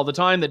interviews all the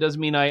time. That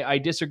doesn't mean I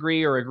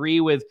disagree or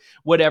agree with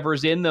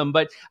whatever's in them.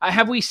 But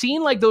have we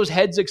seen like those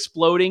heads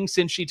exploding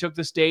since she took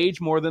the stage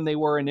more than they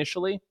were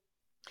initially?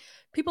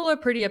 People are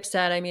pretty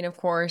upset. I mean, of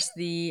course,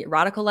 the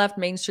radical left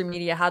mainstream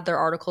media had their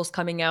articles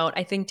coming out.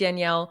 I think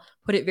Danielle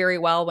put it very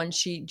well when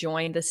she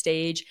joined the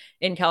stage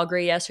in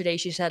Calgary yesterday.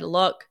 She said,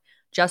 look,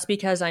 just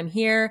because I'm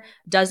here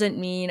doesn't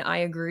mean I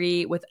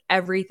agree with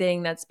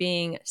everything that's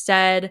being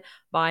said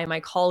by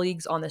my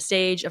colleagues on the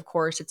stage. Of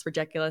course, it's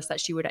ridiculous that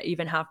she would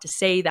even have to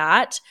say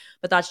that,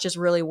 but that's just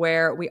really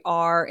where we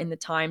are in the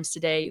times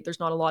today. There's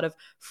not a lot of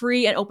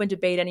free and open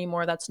debate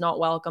anymore. That's not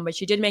welcome. But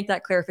she did make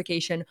that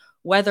clarification.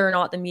 Whether or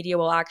not the media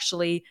will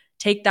actually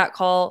take that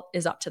call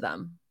is up to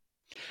them.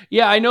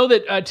 Yeah, I know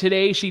that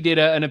today she did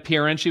an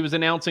appearance. She was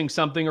announcing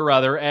something or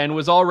other and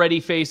was already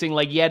facing,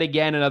 like, yet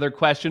again another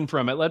question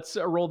from it. Let's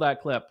roll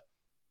that clip.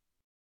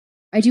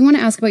 I do want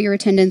to ask about your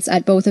attendance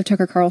at both of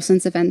Tucker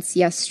Carlson's events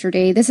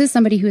yesterday. This is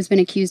somebody who has been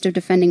accused of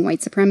defending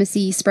white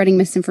supremacy, spreading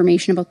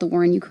misinformation about the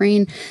war in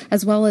Ukraine,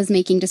 as well as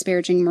making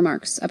disparaging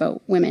remarks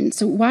about women.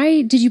 So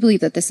why did you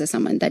believe that this is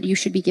someone that you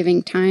should be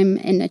giving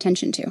time and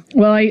attention to?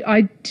 Well,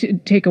 I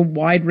take a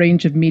wide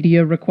range of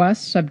media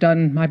requests.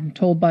 I'm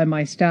told by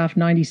my staff,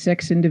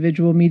 96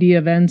 individual media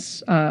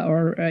events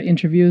or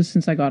interviews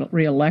since I got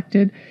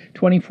reelected,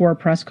 24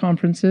 press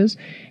conferences.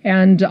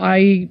 And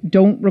I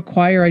don't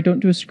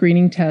do a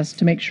screening test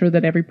to make sure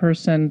that every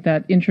person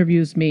that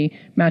interviews me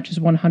matches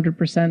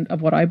 100%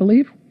 of what I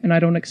believe, and I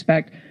don't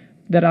expect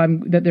that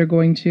they're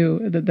going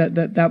to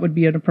that would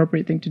be an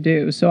appropriate thing to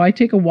do. So I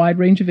take a wide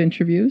range of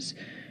interviews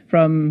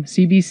from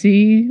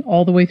CBC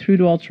all the way through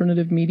to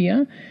alternative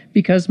media,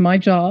 because my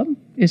job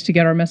is to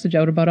get our message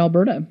out about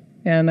Alberta.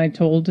 And I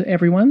told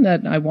everyone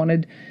that I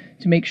wanted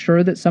to make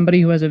sure that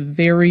somebody who has a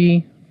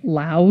very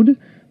loud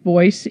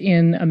voice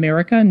in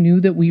America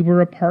knew that we were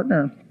a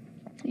partner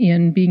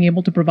in being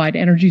able to provide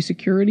energy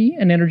security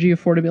and energy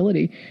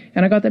affordability.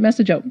 And I got that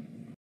message out.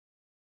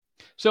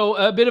 So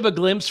a bit of a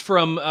glimpse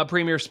from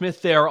Premier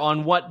Smith there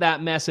on what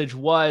that message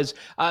was.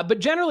 But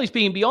generally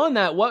speaking, beyond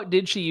that, what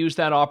did she use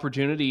that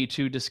opportunity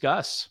to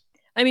discuss?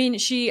 I mean,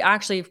 she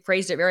actually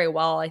phrased it very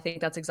well. I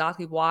think that's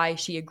exactly why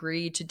she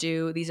agreed to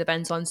do these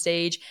events on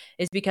stage,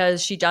 is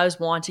because she does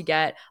want to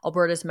get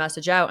Alberta's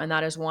message out. And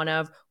that is one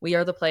of, we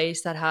are the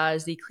place that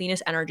has the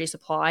cleanest energy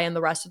supply, and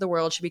the rest of the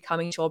world should be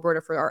coming to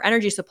Alberta for our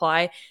energy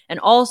supply. And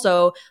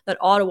also that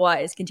Ottawa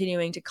is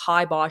continuing to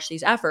kibosh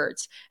these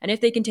efforts. And if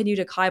they continue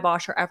to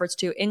kibosh our efforts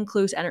to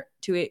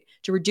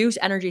to reduce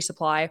energy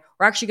supply,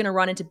 we're actually going to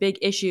run into big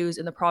issues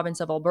in the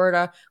province of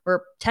Alberta,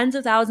 where tens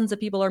of thousands of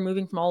people are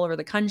moving from all over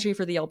the country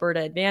for the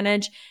Alberta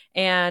advantage,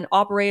 and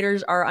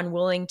operators are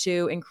unwilling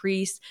to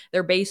increase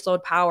their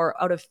baseload power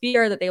out of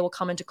fear that they will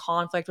come into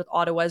conflict with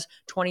Ottawa's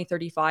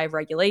 2035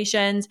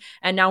 regulations.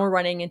 And now we're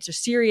running into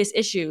serious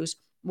issues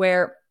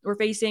where we're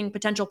facing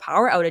potential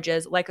power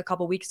outages, like a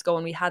couple weeks ago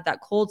when we had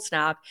that cold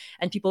snap,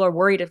 and people are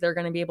worried if they're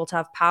going to be able to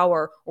have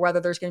power, or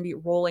whether there's going to be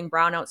rolling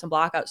brownouts and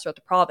blackouts throughout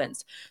the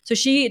province. So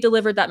she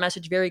delivered that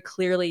message very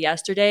clearly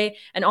yesterday.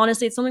 And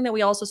honestly, it's something that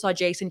we also saw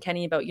Jason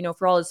Kenney about. You know,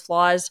 for all his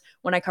flaws,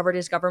 when I covered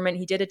his government,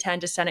 he did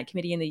attend a Senate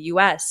committee in the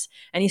US,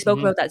 and he spoke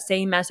about that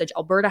same message.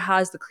 Alberta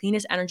has the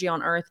cleanest energy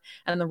on earth,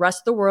 and the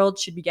rest of the world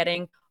should be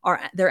getting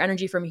their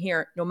energy from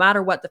here, no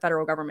matter what the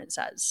federal government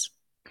says.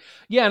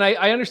 Yeah, and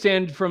I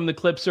understand from the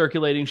clip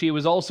circulating, she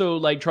was also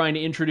like trying to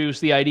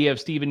introduce the idea of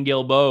Stephen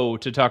Guilbeault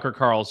to Tucker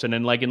Carlson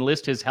and like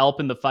enlist his help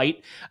in the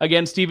fight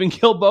against Stephen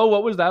Guilbeault.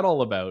 What was that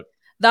all about?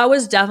 That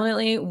was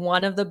definitely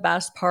one of the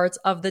best parts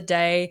of the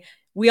day.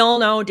 We all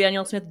know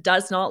Danielle Smith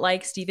does not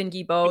like Stephen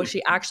Guilbeault.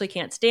 She actually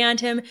can't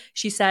stand him.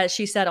 She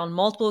said on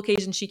multiple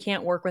occasions she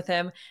can't work with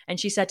him. And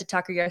she said to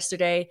Tucker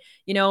yesterday,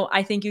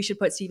 I think you should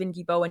put Stephen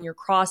Guilbeault in your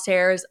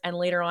crosshairs. And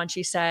later on,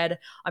 she said,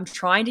 I'm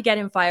trying to get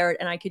him fired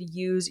and I could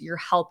use your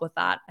help with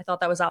that. I thought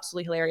that was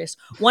absolutely hilarious.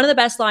 One of the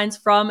best lines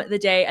from the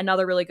day,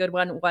 another really good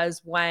one,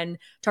 was when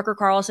Tucker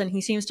Carlson,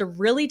 he seems to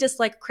really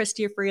dislike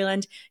Chrystia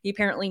Freeland. He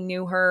apparently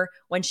knew her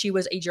when she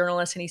was a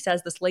journalist. And he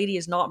says this lady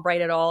is not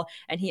bright at all.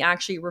 And he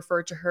actually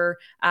referred to her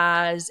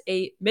as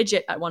a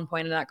midget at one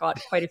point, and that got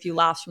quite a few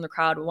laughs from the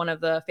crowd. One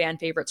of the fan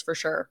favorites for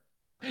sure.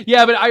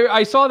 Yeah, but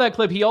I saw that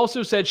clip. He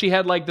also said she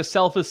had like the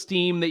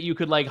self-esteem that you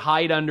could like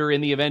hide under in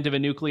the event of a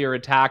nuclear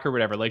attack or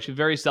whatever. Like she's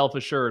very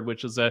self-assured,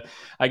 which is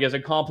I guess a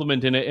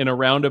compliment in a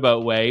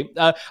roundabout way.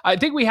 I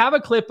think we have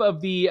a clip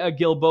of the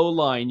Guilbeault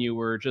line you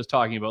were just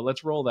talking about.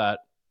 Let's roll that.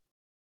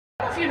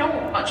 I don't know if you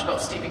know much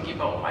about Stephen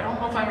Guilbeault. I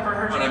don't know if I've ever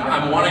heard you.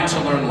 I'm wanting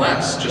to learn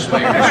less, just by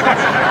your description.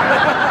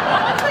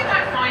 One thing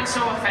I find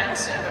so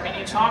offensive, I mean,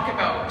 you talk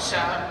about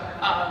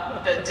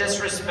the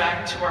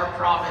disrespect to our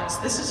province.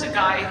 This is a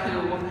guy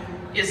who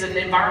is an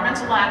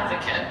environmental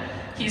advocate.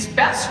 He's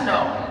best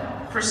known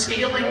for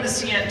scaling the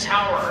CN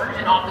Tower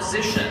in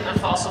opposition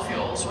of fossil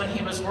fuels when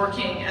he was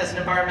working as an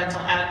environmental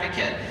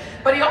advocate.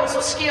 But he also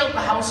scaled the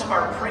house of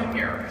our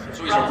premier.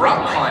 So he's a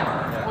rock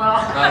climber,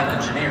 well, not an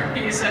engineer.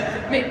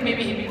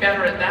 Maybe he'd be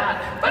better at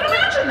that. But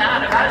imagine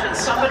that. Imagine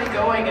somebody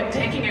going and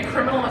taking a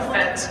criminal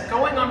offense,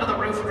 going onto the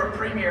roof of a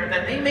premier, and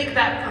then they make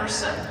that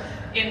person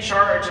in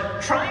charge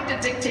and trying to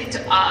dictate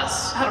to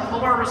us how to pull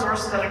our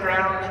resources out of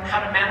ground, how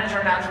to manage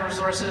our natural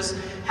resources,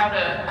 how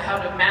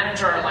to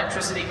manage our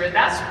electricity grid.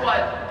 That's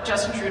what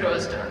Justin Trudeau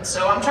has done.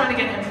 So I'm trying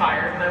to get him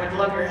fired, and I would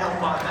love your help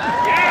on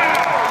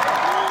that.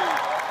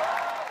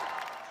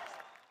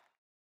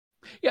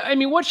 Yeah, I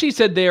mean, what she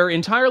said there,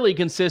 entirely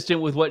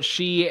consistent with what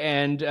she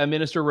and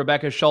Minister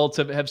Rebecca Schultz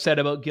have said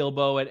about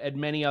Guilbeault at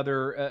many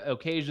other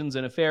occasions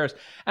and affairs.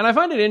 And I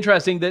find it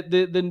interesting that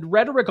the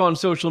rhetoric on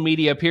social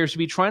media appears to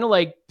be trying to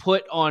like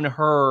put on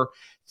her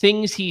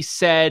things he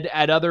said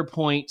at other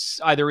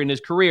points, either in his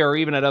career or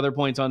even at other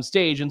points on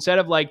stage, instead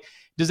of like,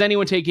 does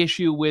anyone take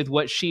issue with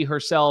what she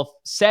herself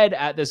said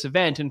at this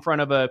event in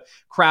front of a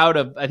crowd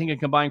of, I think a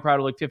combined crowd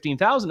of like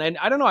 15,000? And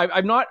I don't know,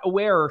 I'm not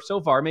aware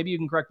so far, maybe you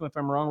can correct me if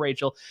I'm wrong,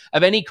 Rachel,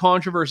 of any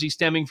controversy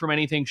stemming from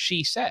anything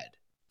she said.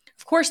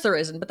 Of course there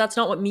isn't, but that's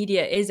not what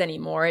media is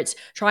anymore. It's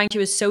trying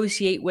to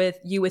associate with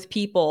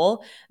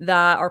people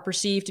that are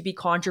perceived to be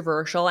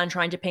controversial and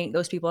trying to paint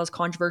those people as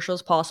controversial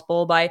as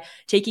possible by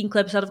taking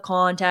clips out of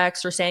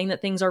context or saying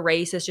that things are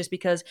racist just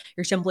because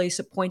you're simply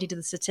pointing to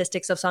the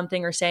statistics of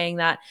something, or saying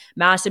that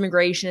mass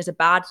immigration is a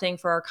bad thing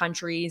for our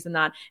countries and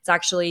that it's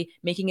actually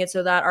making it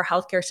so that our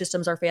healthcare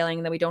systems are failing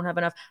and that we don't have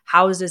enough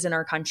houses in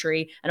our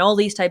country and all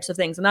these types of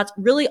things. And that's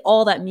really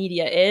all that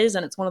media is.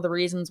 And it's one of the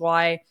reasons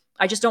why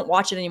I just don't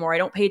watch it anymore. I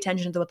don't pay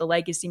attention to what the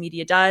legacy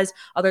media does,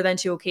 other than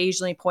to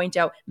occasionally point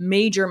out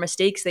major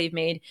mistakes they've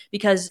made,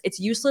 because it's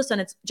useless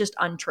and it's just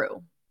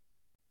untrue.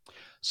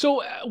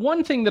 So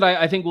one thing that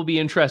I think will be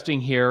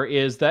interesting here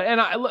is that,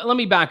 and let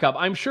me back up.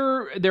 I'm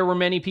sure there were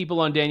many people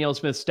on Danielle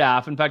Smith's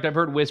staff. In fact, I've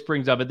heard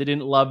whisperings of it. They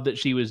didn't love that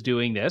she was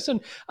doing this. And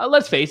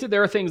let's face it,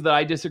 there are things that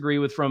I disagree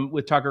with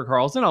Tucker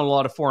Carlson on a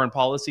lot of foreign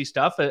policy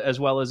stuff as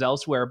well as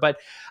elsewhere. But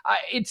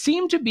it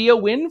seemed to be a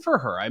win for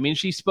her. I mean,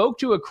 she spoke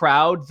to a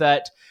crowd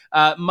that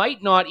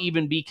might not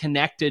even be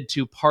connected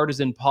to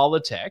partisan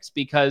politics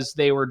because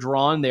they were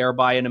drawn there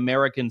by an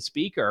American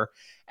speaker.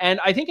 And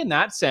I think in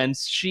that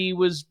sense, she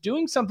was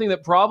doing something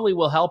that probably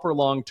will help her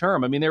long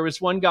term. I mean, there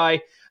was one guy,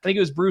 I think it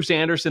was Bruce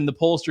Anderson, the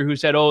pollster, who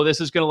said, oh, this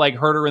is going to like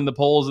hurt her in the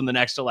polls in the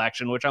next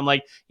election, which I'm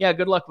like, yeah,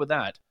 good luck with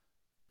that.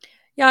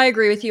 Yeah, I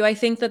agree with you. I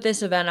think that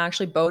this event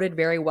actually boded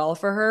very well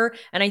for her.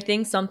 And I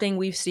think something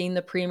we've seen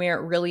the premier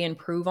really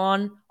improve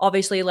on.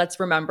 Obviously, let's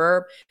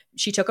remember,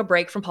 she took a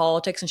break from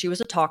politics and she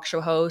was a talk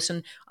show host.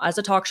 And as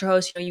a talk show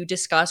host, you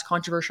discuss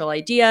controversial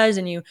ideas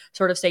and you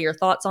sort of say your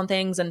thoughts on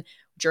things. And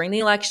during the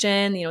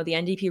election, the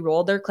NDP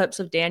rolled their clips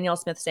of Danielle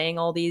Smith saying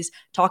all these,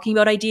 talking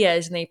about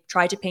ideas, and they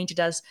tried to paint it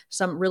as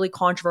some really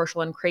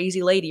controversial and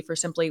crazy lady for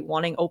simply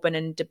wanting open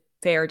and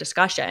fair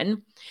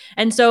discussion.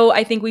 And so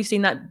I think we've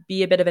seen that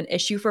be a bit of an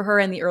issue for her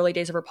in the early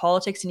days of her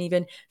politics. And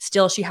even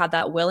still, she had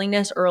that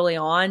willingness early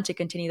on to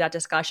continue that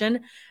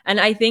discussion. And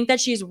I think that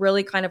she's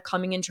really kind of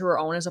coming into her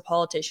own as a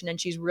politician, and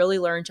she's really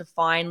learned to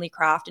finely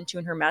craft and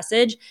tune her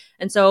message.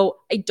 And so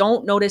I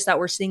don't notice that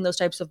we're seeing those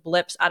types of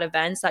blips at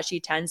events that she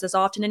attends as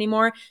often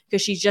anymore,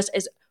 because she just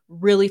is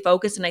really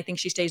focused, and I think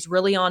she stays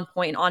really on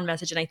point and on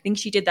message. And I think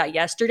she did that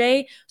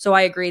yesterday. So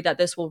I agree that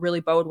this will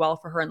really bode well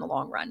for her in the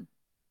long run.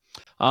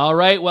 All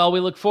right. Well,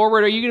 we look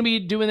forward. Are you going to be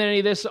doing any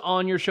of this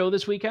on your show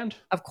this weekend?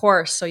 Of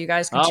course. So you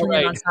guys can tune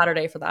in on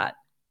Saturday for that.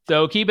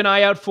 So keep an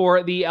eye out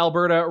for the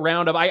Alberta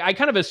Roundup. I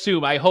kind of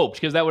assume, I hoped,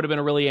 because that would have been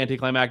a really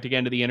anticlimactic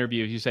end to the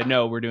interview. You said,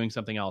 no, we're doing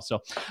something else. So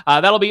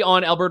that'll be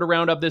on Alberta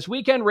Roundup this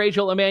weekend.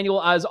 Rachel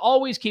Emmanuel, as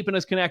always, keeping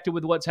us connected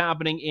with what's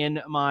happening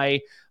in I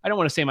don't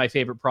want to say my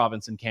favorite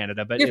province in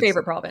Canada, but your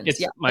favorite province.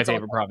 It's my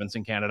favorite province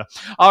in Canada.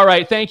 All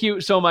right. Thank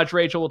you so much,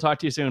 Rachel. We'll talk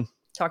to you soon.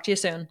 Talk to you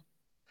soon.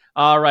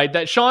 All right.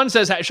 That Sean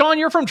says, Sean,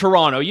 you're from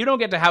Toronto. You don't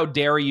get to how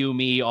dare you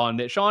me on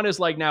this. Sean is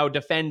like now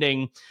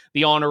defending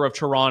the honor of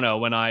Toronto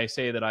when I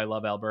say that I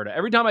love Alberta.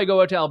 Every time I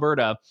go out to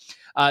Alberta,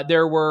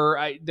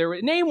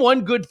 name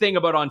one good thing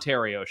about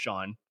Ontario,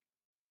 Sean.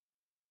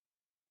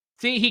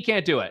 See, he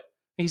can't do it.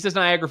 He says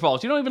Niagara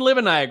Falls. You don't even live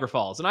in Niagara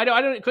Falls. And I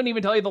couldn't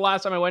even tell you the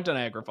last time I went to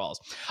Niagara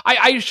Falls.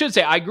 I should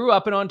say I grew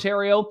up in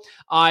Ontario.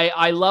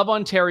 I love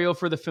Ontario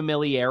for the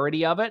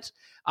familiarity of it.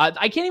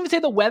 I can't even say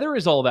the weather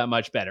is all that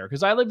much better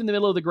because I live in the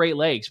middle of the Great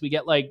Lakes. We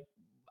get like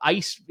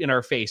ice in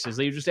our faces.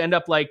 You just end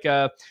up like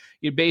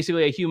you're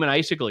basically a human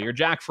icicle. You're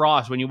Jack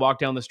Frost when you walk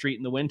down the street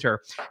in the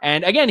winter.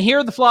 And again,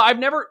 here a fly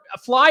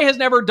has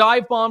never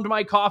dive bombed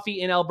my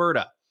coffee in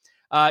Alberta.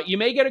 You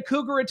may get a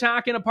cougar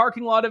attack in a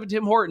parking lot of a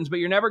Tim Hortons, but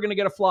you're never going to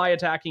get a fly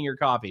attacking your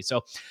coffee.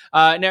 So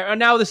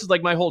now this is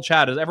like my whole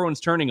chat. Is everyone's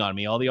turning on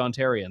me, all the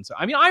Ontarians.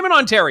 I mean, I'm an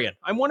Ontarian.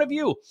 I'm one of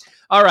you.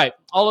 All right.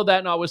 All of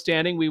that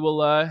notwithstanding, we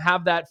will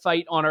have that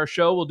fight on our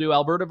show. We'll do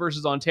Alberta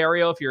versus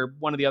Ontario. If you're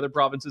one of the other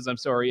provinces, I'm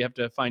sorry, you have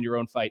to find your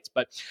own fights.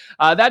 But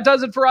that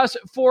does it for us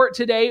for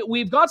today.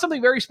 We've got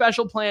something very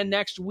special planned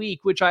next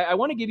week, which I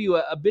want to give you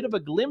a bit of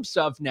a glimpse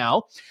of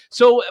now.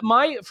 So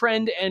my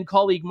friend and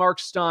colleague Mark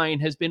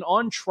Stein has been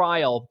on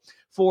trial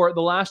for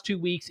the last 2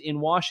 weeks in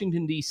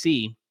Washington,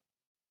 D.C.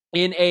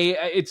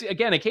 It's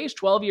again a case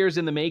 12 years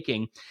in the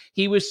making.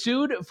 He was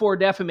sued for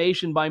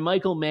defamation by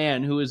Michael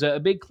Mann, who is a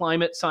big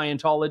climate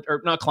scientologist,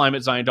 or not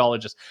climate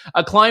scientologist,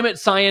 a climate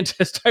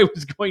scientist, I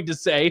was going to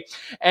say.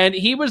 And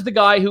he was the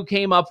guy who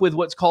came up with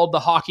what's called the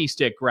hockey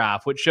stick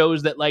graph, which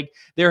shows that like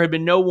there had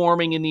been no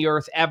warming in the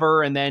earth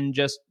ever. And then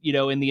just,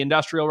 in the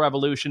Industrial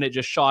Revolution, it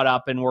just shot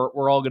up and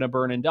we're all going to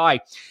burn and die.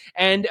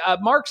 And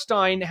Mark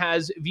Stein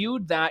has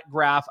viewed that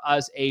graph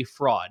as a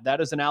fraud.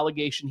 That is an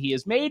allegation he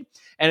has made.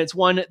 And it's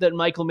one that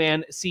Michael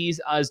Mann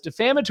sees as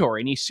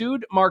defamatory. And he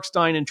sued Mark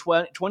Stein in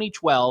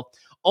 2012.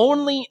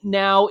 Only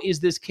now is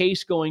this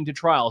case going to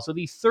trial. So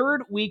the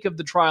third week of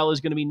the trial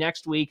is going to be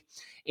next week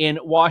in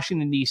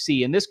Washington,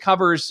 D.C. And this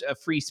covers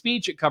free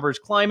speech. It covers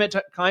climate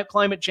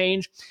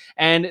change.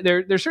 And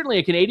there's certainly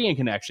a Canadian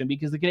connection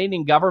because the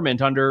Canadian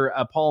government under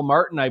Paul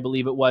Martin, I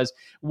believe it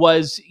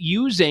was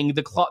using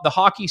the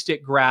hockey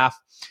stick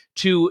graph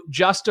to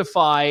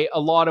justify a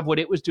lot of what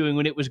it was doing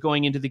when it was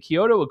going into the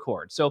Kyoto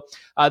Accord. So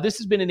this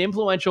has been an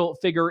influential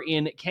figure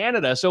in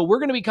Canada. So we're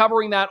going to be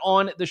covering that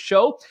on the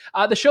show.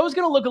 The show is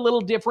going to look a little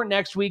different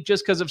next week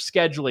just because of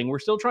scheduling. We're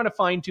still trying to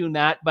fine tune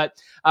that,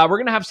 but we're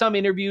going to have some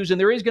interviews,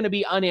 and there is going to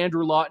be an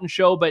Andrew Lawton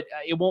show, but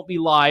it won't be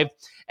live.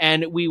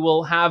 And we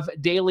will have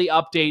daily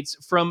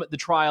updates from the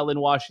trial in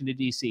Washington,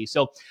 D.C.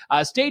 So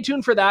stay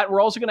tuned for that.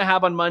 We're also going to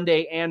have on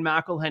Monday Ann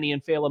McElhenney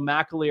and Phelan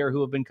McAleer,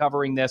 who have been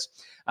covering this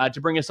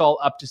to bring us all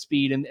up to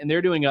speed. And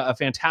they're doing a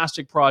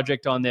fantastic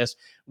project on this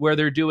where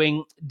they're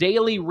doing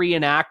daily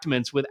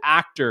reenactments with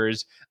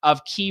actors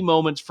of key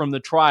moments from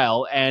the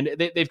trial. And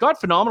they've got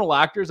phenomenal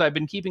actors. I've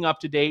been keeping up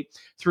to date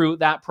through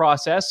that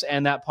process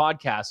and that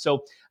podcast.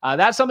 So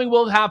that's something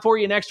we'll have for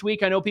you next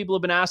week. I know people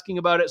have been asking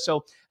about it,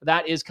 so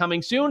that is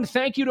coming soon.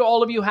 Thank you to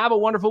all of you. Have a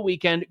wonderful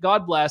weekend.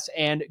 God bless,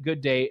 and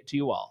good day to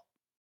you all.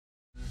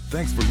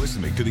 Thanks for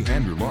listening to The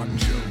Andrew Lawton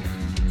Show.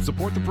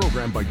 Support the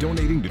program by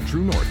donating to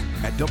True North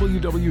at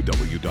www.tnc.news.